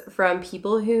comes from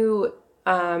people who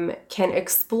can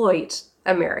exploit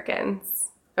Americans.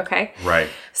 Okay? Right.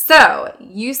 So,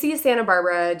 UC Santa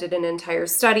Barbara did an entire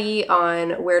study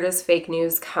on where does fake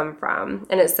news come from.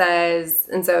 And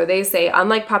so they say,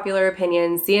 unlike popular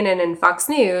opinion, CNN and Fox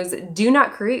News do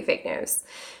not create fake news.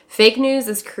 Fake news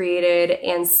is created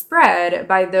and spread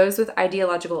by those with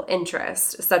ideological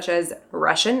interest, such as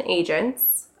Russian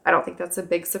agents. I don't think that's a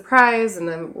big surprise, and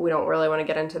then we don't really want to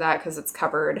get into that because it's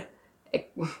covered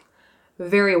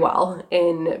very well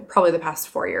in probably the past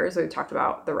 4 years. We've talked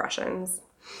about the Russians.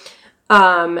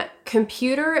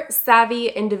 Computer savvy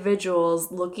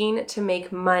individuals looking to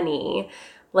make money,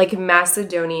 like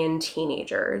Macedonian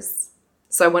teenagers.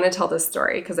 So I want to tell this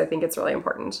story because I think it's really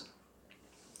important.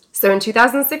 So in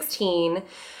 2016,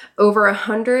 over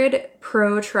 100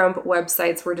 pro-Trump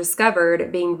websites were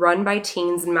discovered being run by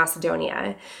teens in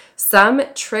Macedonia. Some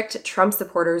tricked Trump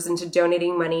supporters into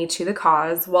donating money to the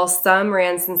cause, while some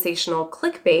ran sensational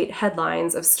clickbait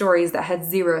headlines of stories that had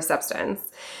zero substance.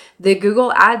 The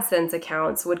Google AdSense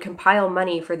accounts would compile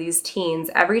money for these teens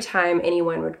every time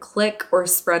anyone would click or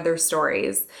spread their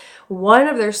stories. One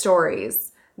of their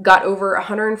stories got over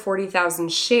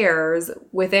 140,000 shares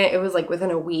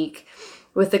within a week,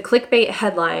 with the clickbait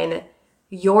headline,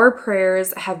 your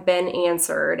prayers have been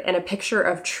answered, and a picture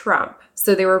of Trump.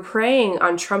 So they were preying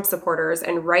on Trump supporters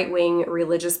and right-wing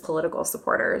religious political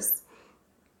supporters.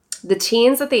 The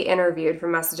teens that they interviewed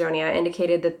from Macedonia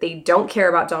indicated that they don't care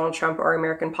about Donald Trump or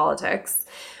American politics.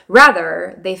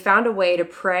 Rather, they found a way to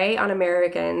prey on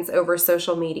Americans over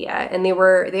social media, and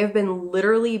they have been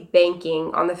literally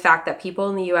banking on the fact that people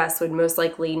in the US would most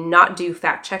likely not do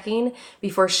fact-checking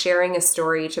before sharing a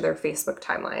story to their Facebook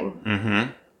timeline.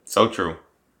 Mm-hmm. So true.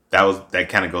 That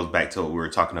kind of goes back to what we were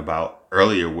talking about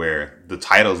earlier, where the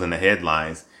titles and the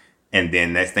headlines, and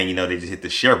then next thing you know, they just hit the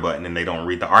share button and they don't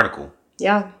read the article.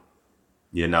 Yeah.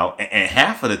 You know, and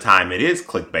half of the time it is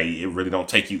clickbait. It really don't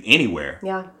take you anywhere.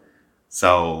 Yeah.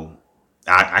 So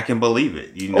I can believe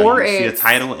it. You know, Or you see a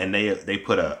title and they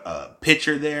put a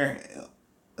picture there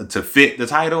to fit the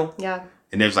title. Yeah.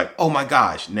 And there's like, oh my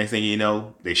gosh. Next thing you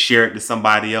know, they share it to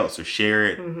somebody else or share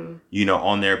it, you know,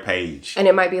 on their page. And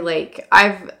it might be like,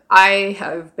 I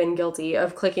have been guilty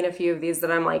of clicking a few of these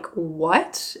that I'm like,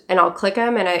 what? And I'll click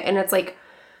them and it's like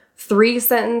 3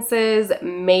 sentences,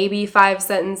 maybe 5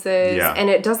 sentences. Yeah. And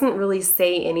it doesn't really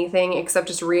say anything except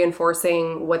just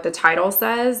reinforcing what the title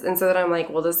says. And so that I'm like,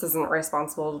 well, this isn't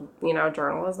responsible, you know,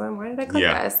 journalism. Why did I click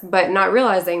this? But not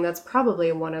realizing that's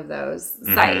probably one of those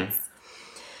sites.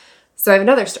 So I have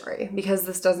another story, because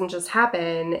this doesn't just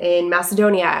happen in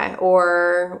Macedonia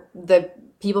or the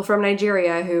people from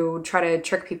Nigeria who try to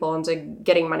trick people into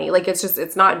getting money. Like,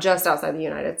 it's not just outside the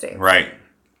United States. Right.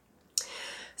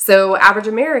 So average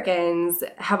Americans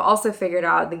have also figured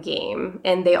out the game,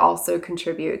 and they also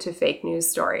contribute to fake news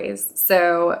stories.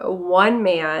 So one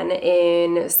man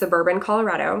in suburban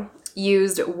Colorado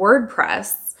used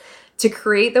WordPress to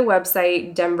create the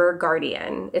website Denver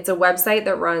Guardian. It's a website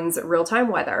that runs real-time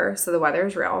weather, so the weather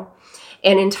is real,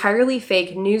 and entirely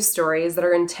fake news stories that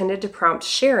are intended to prompt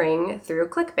sharing through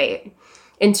clickbait.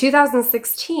 In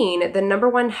 2016, the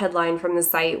 #1 headline from the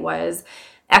site was,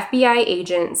 FBI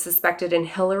agent suspected in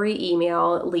Hillary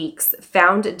email leaks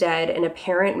found dead in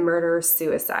apparent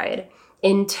murder-suicide.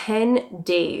 In 10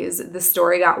 days, the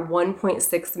story got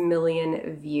 1.6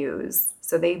 million views.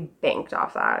 So they banked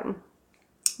off that.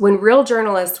 When real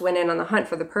journalists went in on the hunt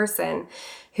for the person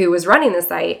who was running the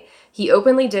site, he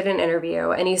openly did an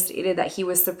interview, and he stated that he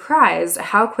was surprised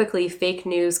how quickly fake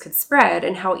news could spread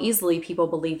and how easily people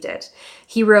believed it.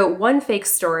 He wrote one fake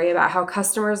story about how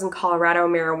customers in Colorado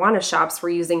marijuana shops were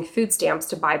using food stamps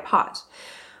to buy pot.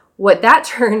 What that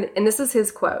turned, and this is his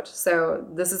quote, so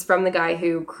this is from the guy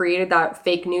who created that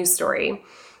fake news story.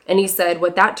 And he said,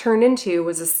 what that turned into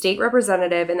was a state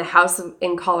representative in the House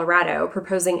in Colorado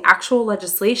proposing actual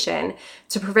legislation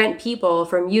to prevent people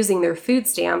from using their food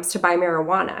stamps to buy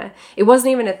marijuana. It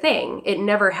wasn't even a thing. It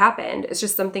never happened. It's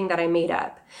just something that I made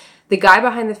up. The guy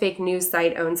behind the fake news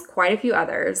site owns quite a few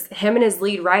others. Him and his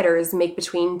lead writers make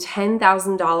between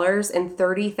 $10,000 and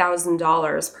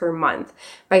 $30,000 per month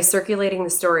by circulating the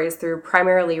stories through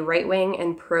primarily right-wing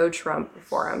and pro-Trump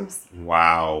forums.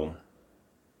 Wow.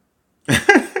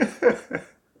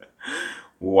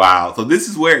 Wow. So this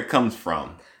is where it comes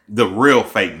from. The real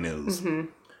fake news.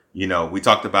 You know, we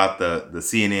talked about the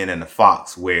CNN and the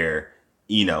Fox where,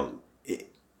 you know,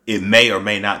 it may or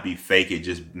may not be fake. It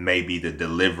just may be the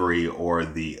delivery or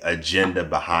the agenda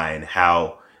behind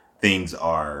how things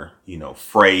are, you know,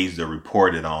 phrased or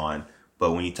reported on.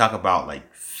 But when you talk about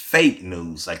like fake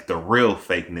news, like the real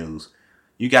fake news,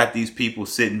 you got these people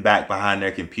sitting back behind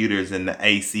their computers in the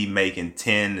AC making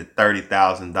 $10,000 to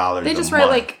 $30,000. They just write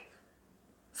like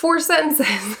 4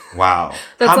 sentences. Wow.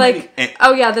 That's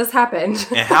oh yeah, this happened.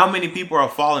 And how many people are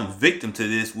falling victim to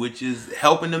this, which is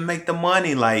helping them make the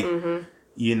money? Like,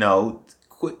 you know,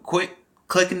 quick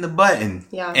clicking the button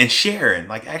and sharing.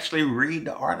 Like, actually read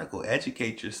the article,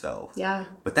 educate yourself. Yeah.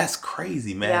 But that's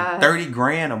crazy, man. Yeah.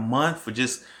 $30,000 a month for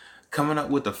just coming up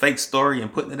with a fake story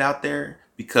and putting it out there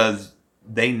because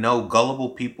they know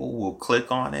gullible people will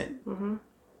click on it.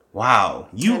 Wow.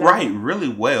 You write really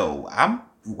well.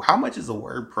 How much is a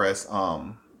WordPress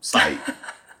site?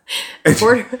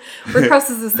 WordPress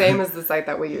is the same as the site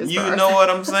that we use. You know what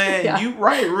I'm saying? Yeah. You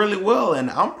write really well, and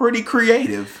I'm pretty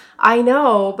creative. I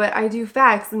know, but I do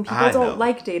facts, and people don't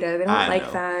like data. They don't like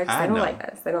facts. They don't like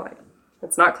this. They don't like it.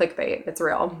 It's not clickbait. It's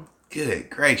real. Good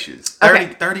gracious.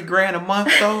 $30,000 a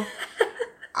month, though?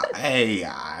 Hey,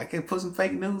 I can put some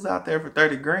fake news out there for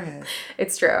 $30,000.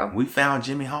 It's true. We found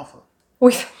Jimmy Hoffa. Are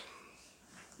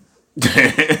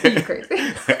you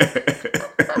crazy?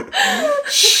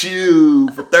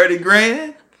 Shoot, for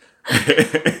 $30,000?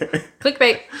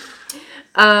 Clickbait.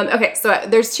 Okay, so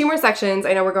there's 2 more sections.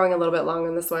 I know we're going a little bit long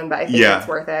on this one, but I think it's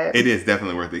worth it. It is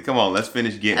definitely worth it. Come on, let's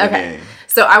finish getting the game.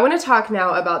 So I want to talk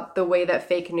now about the way that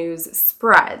fake news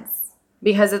spreads.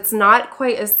 because it's not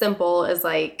quite as simple as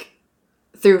like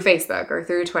through Facebook or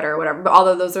through Twitter or whatever. But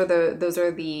although those are the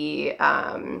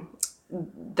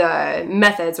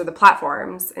methods or the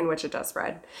platforms in which it does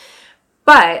spread.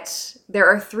 But there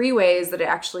are 3 ways that it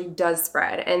actually does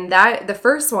spread. And that the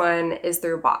first one is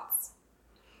through bots.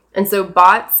 And so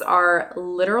bots are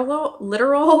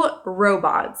literal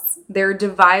robots. They're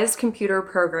devised computer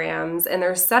programs, and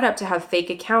they're set up to have fake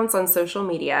accounts on social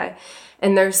media.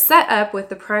 And they're set up with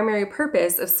the primary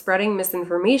purpose of spreading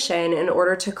misinformation in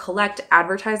order to collect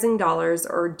advertising dollars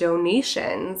or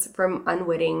donations from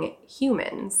unwitting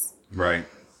humans. Right.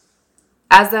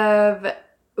 As of,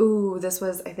 this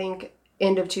was, I think,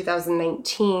 end of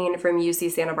 2019 from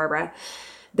UC Santa Barbara.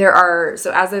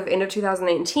 As of end of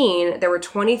 2019, there were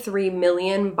 23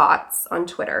 million bots on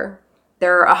Twitter.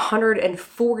 There are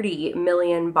 140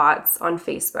 million bots on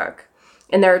Facebook.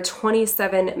 And there are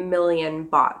 27 million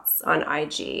bots on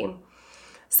IG.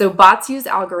 So bots use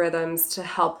algorithms to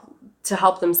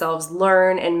help themselves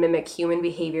learn and mimic human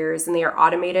behaviors, and they are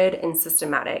automated and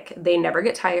systematic. They never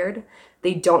get tired.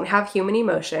 They don't have human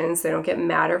emotions. They don't get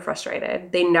mad or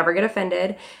frustrated. They never get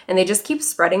offended, and they just keep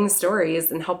spreading the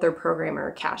stories and help their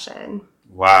programmer cash in.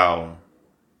 Wow.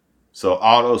 So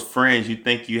all those friends you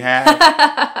think you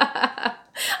have?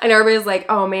 And everybody's like,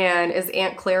 oh man, is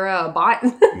Aunt Clara a bot?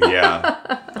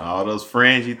 Yeah. All those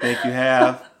friends you think you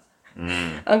have?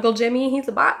 Uncle Jimmy, he's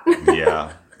a bot.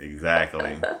 Yeah,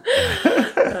 exactly.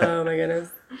 Oh my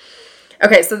goodness.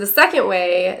 Okay, so the second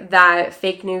way that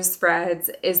fake news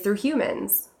spreads is through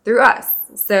humans, through us.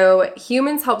 So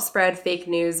humans help spread fake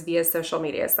news via social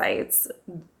media sites.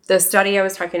 The study I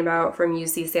was talking about from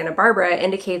UC Santa Barbara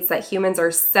indicates that humans are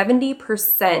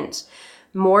 70%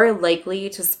 more likely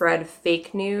to spread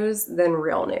fake news than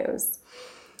real news.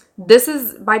 This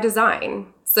is by design.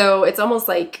 So it's almost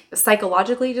like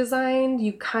psychologically designed.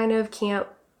 You kind of can't,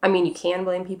 you can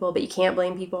blame people, but you can't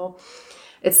blame people.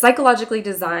 It's psychologically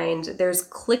designed. There's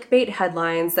clickbait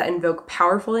headlines that invoke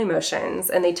powerful emotions,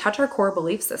 and they touch our core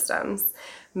belief systems.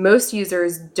 Most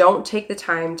users don't take the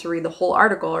time to read the whole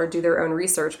article or do their own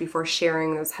research before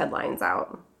sharing those headlines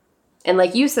out. And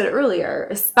like you said earlier,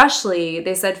 especially,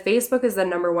 they said Facebook is the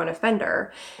number 1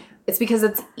 offender. It's because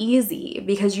it's easy,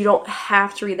 because you don't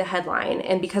have to read the headline,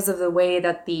 and because of the way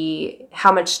that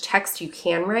how much text you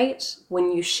can write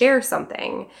when you share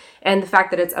something, and the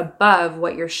fact that it's above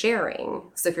what you're sharing.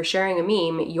 So if you're sharing a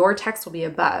meme, your text will be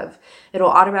above. It'll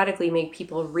automatically make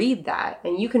people read that,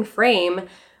 and you can frame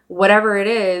whatever it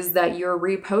is that you're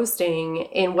reposting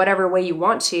in whatever way you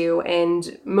want to.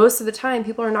 And most of the time,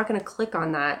 people are not going to click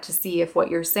on that to see if what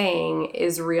you're saying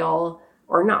is real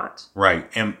or not. Right.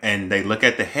 And they look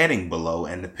at the heading below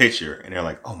and the picture, and they're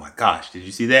like, oh my gosh, did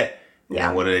you see that? And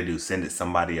yeah. what do? Send it to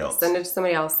somebody else. Send it to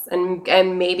somebody else. And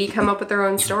maybe come up with their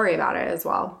own story about it as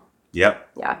well. Yep.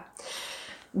 Yeah.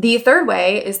 The third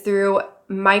way is through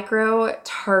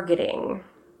micro-targeting.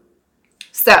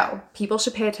 So people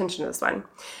should pay attention to this one.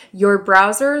 Your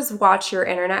browsers watch your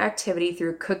internet activity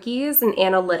through cookies and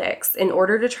analytics in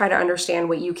order to try to understand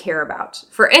what you care about.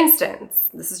 For instance,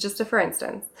 this is just a for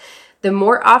instance, the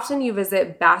more often you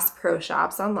visit Bass Pro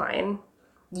Shops online,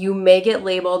 you may get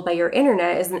labeled by your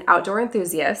internet as an outdoor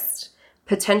enthusiast,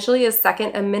 potentially a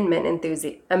Second Amendment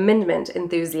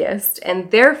enthusiast, and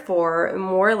therefore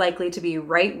more likely to be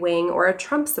right-wing or a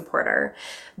Trump supporter.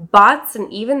 Bots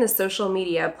and even the social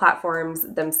media platforms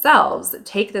themselves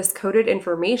take this coded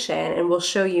information and will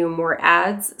show you more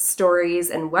ads, stories,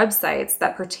 and websites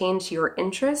that pertain to your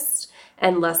interests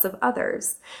and less of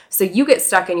others. So you get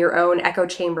stuck in your own echo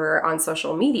chamber on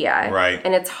social media, right?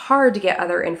 And it's hard to get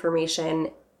other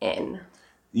information in.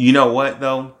 You know what,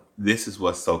 though? This is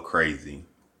what's so crazy,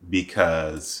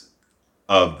 because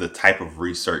of the type of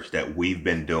research that we've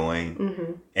been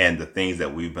doing and the things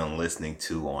that we've been listening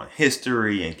to on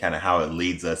history and kind of how it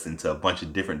leads us into a bunch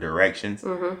of different directions.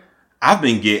 I've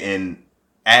been getting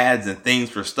ads and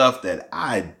things for stuff that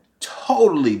I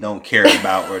totally don't care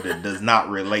about or that does not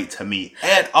relate to me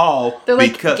at all. They're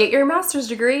like, get your master's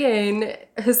degree in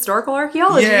historical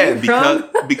archaeology. Yeah,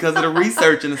 because of the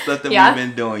research and the stuff that we've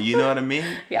been doing. You know what I mean?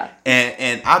 Yeah.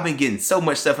 And I've been getting so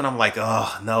much stuff, and I'm like,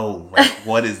 oh no, like,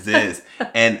 what is this?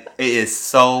 And it is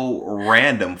so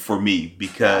random for me,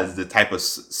 because the type of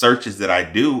searches that I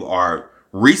do are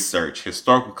research,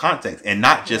 historical context, and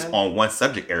not just on one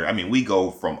subject area. I mean, we go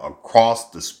from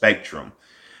across the spectrum.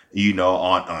 You know,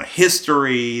 on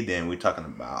history, then we're talking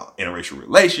about interracial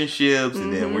relationships,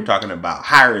 and then we're talking about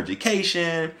higher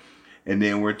education, and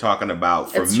then we're talking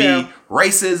about, for me,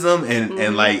 racism,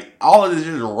 and like all of this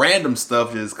just random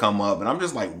stuff just come up, and I'm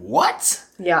just like, what?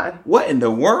 Yeah. What in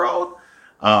the world?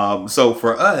 So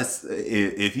for us,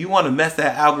 if you want to mess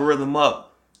that algorithm up,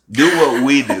 do what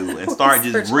we do and start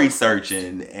just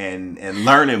researching and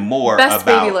learning more Best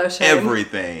about baby lotion.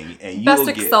 everything. And Best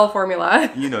Excel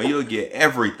formula. You'll get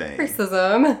everything.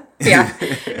 Racism. Yeah.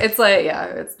 It's like,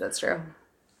 yeah, that's true.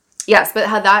 Yes, but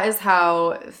that is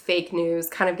how fake news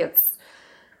kind of gets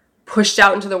pushed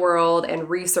out into the world and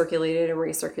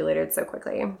recirculated so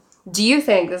quickly. Do you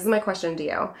think, this is my question to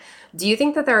you, do you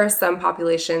think that there are some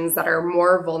populations that are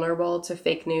more vulnerable to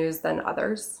fake news than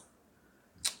others?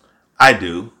 I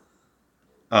do.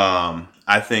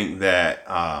 I think that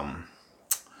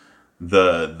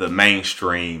the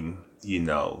mainstream,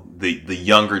 the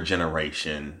younger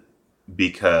generation,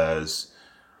 because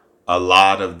a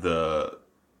lot of the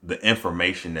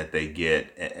information that they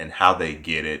get and how they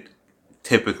get it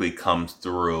typically comes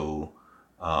through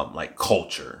like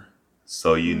culture.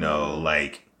 So,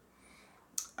 like,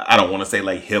 I don't want to say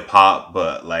like hip hop,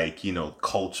 but like,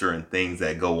 culture and things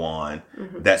that go on.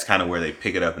 Mm-hmm. That's kind of where they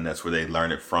pick it up and that's where they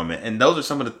learn it from it. And those are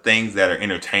some of the things that are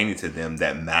entertaining to them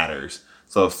that matters.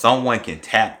 So if someone can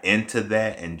tap into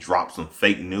that and drop some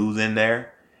fake news in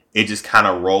there, it just kind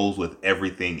of rolls with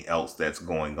everything else that's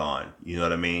going on. You know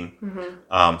what I mean?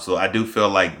 Mm-hmm. So I do feel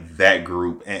like that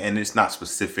group, and it's not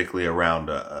specifically around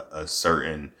a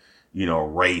certain,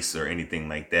 race or anything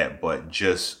like that, but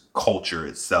just culture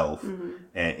itself. Mm-hmm.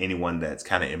 And anyone that's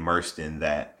kind of immersed in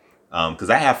that. Because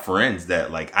I have friends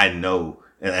that like I know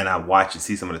and I watch and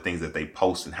see some of the things that they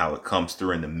post and how it comes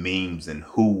through in the memes and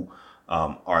who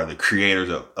are the creators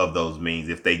of those memes,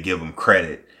 if they give them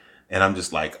credit. And I'm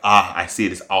just like, I see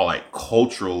it as all like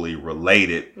culturally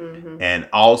related. Mm-hmm. And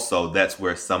also that's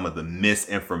where some of the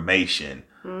misinformation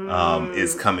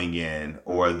is coming in,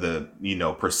 or the,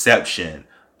 perception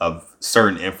of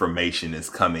certain information is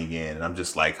coming in. And I'm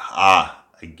just like, I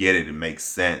get it. It makes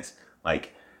sense.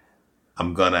 Like,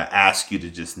 I'm going to ask you to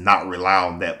just not rely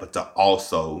on that, but to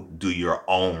also do your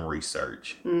own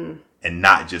research and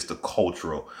not just the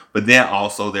cultural. But then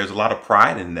also there's a lot of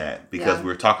pride in that, because we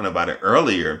were talking about it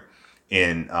earlier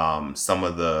in some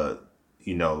of the,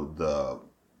 the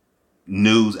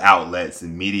news outlets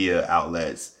and media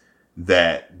outlets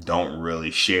that don't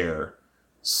really share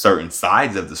certain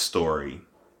sides of the story.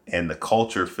 And the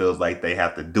culture feels like they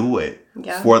have to do it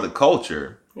for the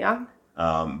culture. Yeah.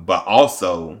 But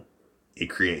also it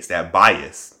creates that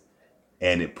bias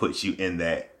and it puts you in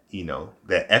that,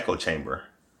 that echo chamber.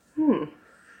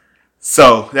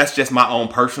 So that's just my own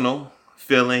personal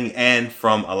feeling, and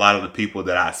from a lot of the people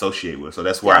that I associate with. So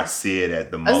that's where I see it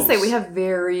at the most. I was going to say, we have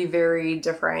very, very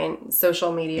different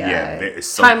social media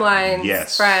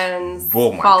timelines, friends,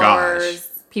 followers.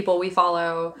 People we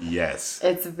follow. Yes.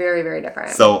 It's very, very different.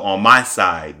 So on my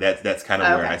side, that's kind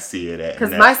of where I see it at.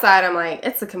 Because my side, I'm like,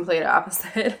 it's the complete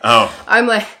opposite. Oh. I'm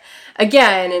like,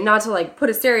 again, and not to like put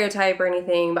a stereotype or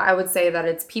anything, but I would say that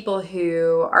it's people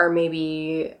who are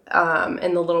maybe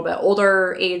in the little bit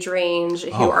older age range,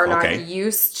 who are not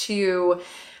used to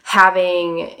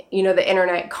having, the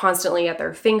internet constantly at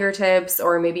their fingertips,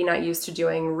 or maybe not used to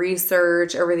doing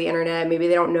research over the internet. Maybe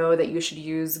they don't know that you should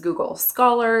use Google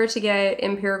Scholar to get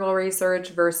empirical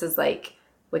research versus like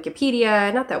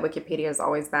Wikipedia. Not that Wikipedia is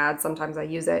always bad. Sometimes I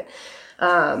use it.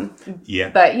 But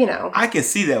I can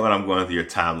see that when I'm going through your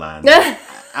timeline.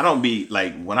 I don't be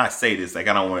like, when I say this, like,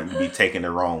 I don't want it to be taken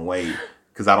the wrong way,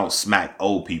 because I don't smack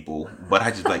old people, but I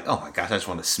just like, oh my gosh, I just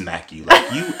want to smack you.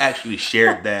 Like, you actually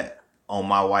shared that on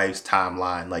my wife's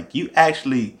timeline. Like, you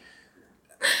actually,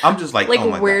 I'm just like oh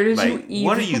my where God. Did like, you even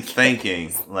what are you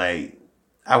thinking? Like,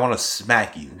 I want to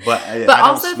smack you, but I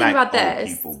also don't smack think about old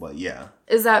this people. But yeah,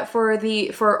 is that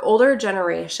for older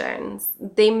generations,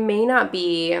 they may not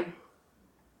be.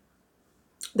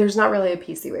 There's not really a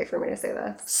PC way for me to say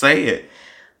this. Say it.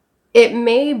 It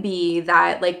may be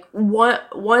that, like,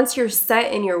 once you're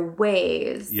set in your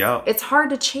ways, it's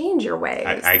hard to change your ways.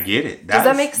 I get it. Does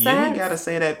that make sense? You ain't got to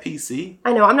say that, PC.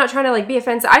 I know. I'm not trying to, like, be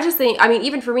offensive. I just think,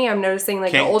 even for me, I'm noticing,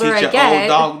 like, the older I get. Can't teach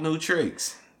your old dog new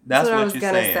tricks. That's what I was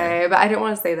going to say, but I didn't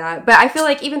want to say that. But I feel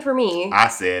like even for me. I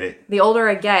said it. The older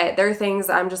I get, there are things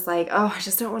I'm just like, I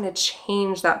just don't want to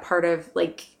change that part of,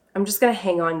 like, I'm just going to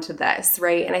hang on to this,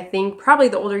 right? And I think probably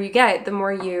the older you get, the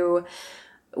more you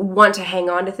want to hang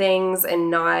on to things and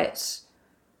not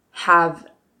have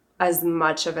as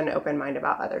much of an open mind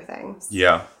about other things.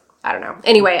 Yeah. I don't know.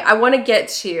 Anyway, I want to get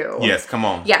to... Yes, come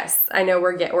on. Yes, I know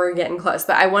we're getting close,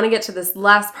 but I want to get to this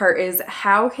last part is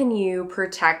how can you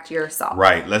protect yourself?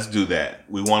 Right, let's do that.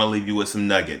 We want to leave you with some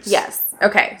nuggets. Yes.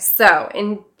 Okay. So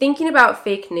in thinking about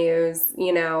fake news,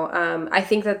 I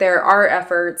think that there are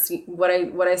efforts. What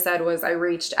I said was I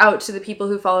reached out to the people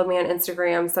who followed me on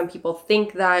Instagram. Some people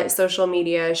think that social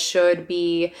media should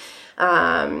be,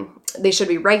 they should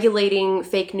be regulating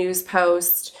fake news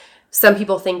posts. Some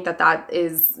people think that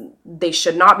they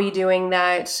should not be doing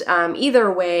that.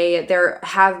 Either way, there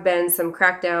have been some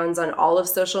crackdowns on all of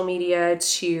social media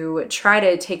to try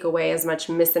to take away as much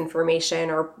misinformation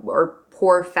or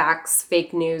poor facts,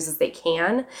 fake news as they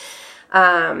can.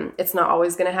 It's not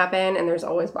always going to happen, and there's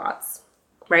always bots,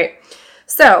 right?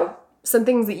 So some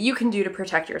things that you can do to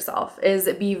protect yourself is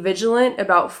be vigilant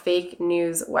about fake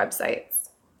news websites.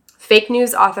 Fake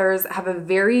news authors have a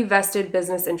very vested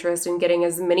business interest in getting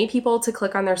as many people to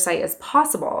click on their site as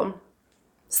possible.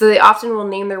 So they often will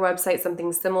name their website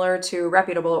something similar to a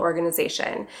reputable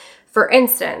organization. For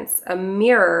instance, a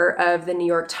mirror of the New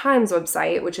York Times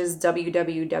website, which is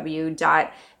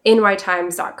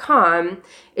www.nytimes.com,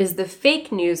 is the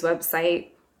fake news website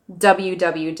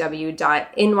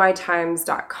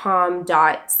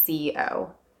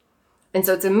www.nytimes.com.co. And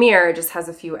so it's a mirror, it just has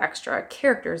a few extra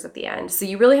characters at the end. So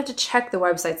you really have to check the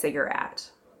websites that you're at.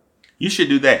 You should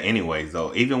do that anyways,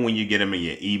 though. Even when you get them in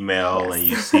your email and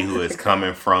you see who it's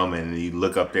coming from and you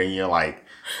look up there and you're like,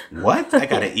 what? I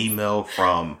got an email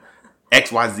from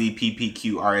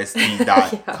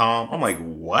xyzppqrst.com. I'm like,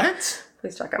 what?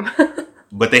 Please check them.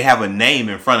 But they have a name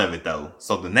in front of it, though.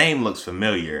 So the name looks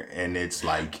familiar and it's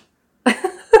like,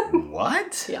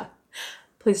 what? Yeah.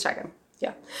 Please check them.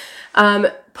 Yeah.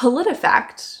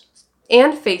 PolitiFact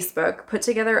and Facebook put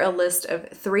together a list of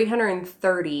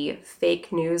 330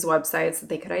 fake news websites that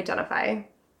they could identify.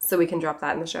 So we can drop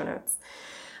that in the show notes.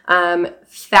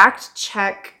 Fact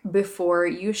check before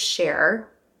you share.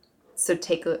 So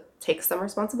take some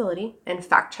responsibility and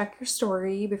fact check your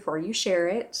story before you share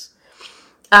it.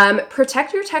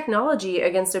 Protect your technology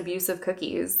against abuse of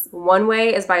cookies. One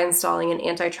way is by installing an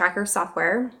anti-tracker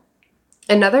software.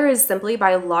 Another is simply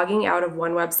by logging out of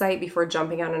one website before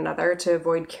jumping on another to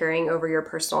avoid carrying over your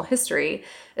personal history,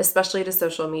 especially to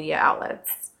social media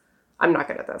outlets. I'm not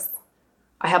good at this.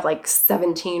 I have like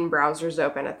 17 browsers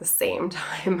open at the same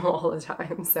time all the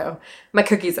time, so my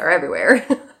cookies are everywhere.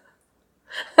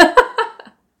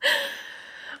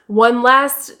 One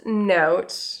last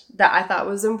note that I thought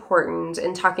was important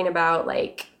in talking about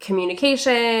like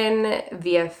communication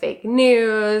via fake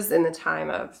news in the time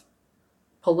of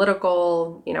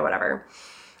political, whatever,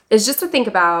 is just to think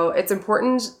about, it's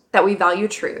important that we value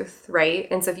truth, right?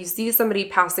 And so if you see somebody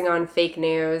passing on fake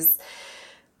news,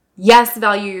 yes,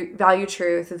 value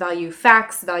truth, value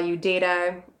facts, value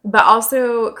data, but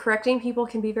also correcting people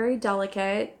can be very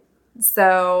delicate.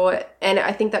 So, and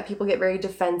I think that people get very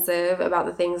defensive about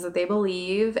the things that they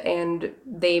believe, and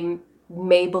they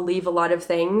may believe a lot of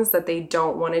things that they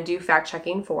don't want to do fact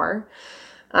checking for.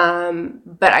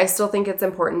 But I still think it's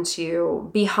important to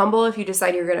be humble if you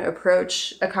decide you're going to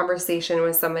approach a conversation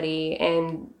with somebody,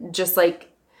 and just like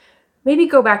maybe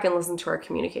go back and listen to our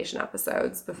communication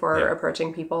episodes before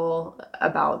approaching people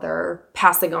about their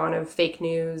passing on of fake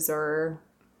news or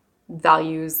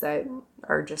values that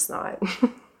are just not.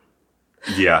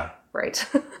 Yeah. Right.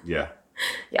 Yeah.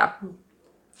 Yeah.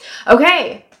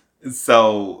 Okay.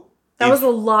 So that was a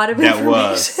lot of information. That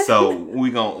was. So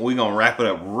we're gonna wrap it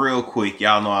up real quick.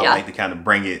 Y'all know I like to kind of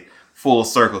bring it full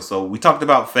circle. So we talked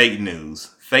about fake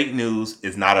news. Fake news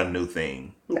is not a new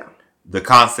thing. No. The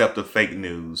concept of fake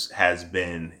news has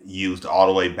been used all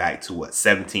the way back to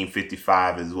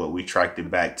 1755 is what we tracked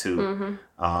it back to. Mm-hmm.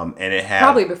 And it had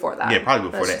probably before that. Yeah, probably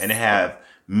before that. And it have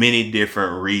many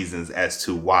different reasons as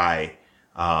to why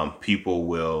people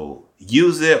will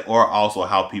use it, or also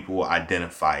how people will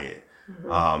identify it.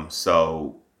 Mm-hmm.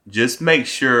 So just make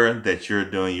sure that you're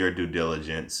doing your due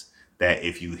diligence, that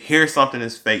if you hear something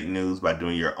is fake news, by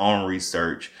doing your own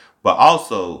research, but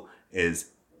also is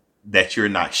that you're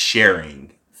not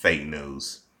sharing fake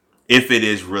news if it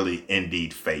is really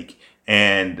indeed fake.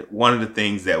 And one of the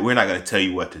things that we're not going to tell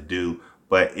you what to do,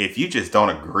 but if you just don't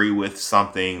agree with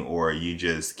something, or you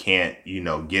just can't,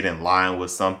 get in line with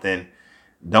something,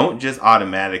 don't just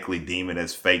automatically deem it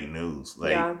as fake news.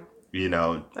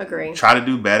 Agree. Try to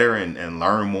do better and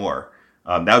learn more.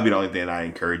 That would be the only thing I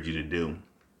encourage you to do.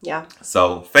 Yeah.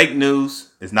 So fake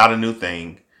news is not a new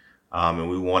thing. And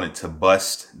we wanted to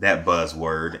bust that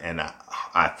buzzword. And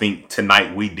I think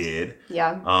tonight we did.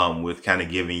 Yeah. With kind of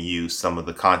giving you some of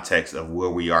the context of where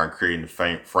we are in creating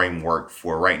the framework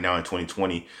for right now in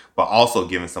 2020, but also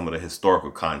giving some of the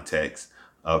historical context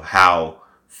of how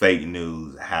fake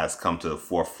news has come to the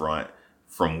forefront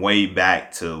from way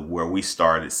back to where we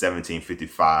started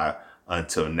 1755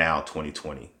 until now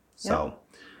 2020. So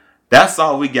that's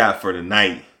all we got for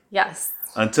tonight. Yes.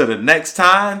 Until the next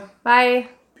time. Bye.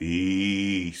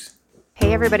 Peace.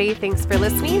 Hey everybody, thanks for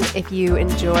listening. If you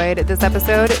enjoyed this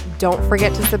episode, don't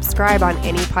forget to subscribe on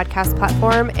any podcast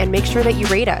platform and make sure that you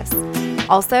rate us.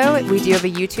 Also, we do have a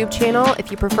YouTube channel if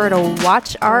you prefer to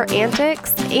watch our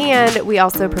antics, and we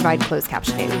also provide closed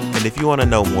captioning. And if you want to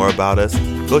know more about us,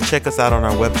 go check us out on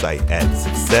our website at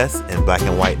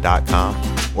successinblackandwhite.com,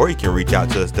 or you can reach out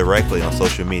to us directly on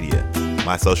social media.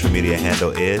 My social media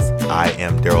handle is I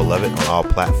am Daryl Lovett on all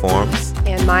platforms.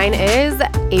 And mine is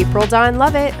April Dawn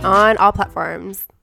Lovett on all platforms.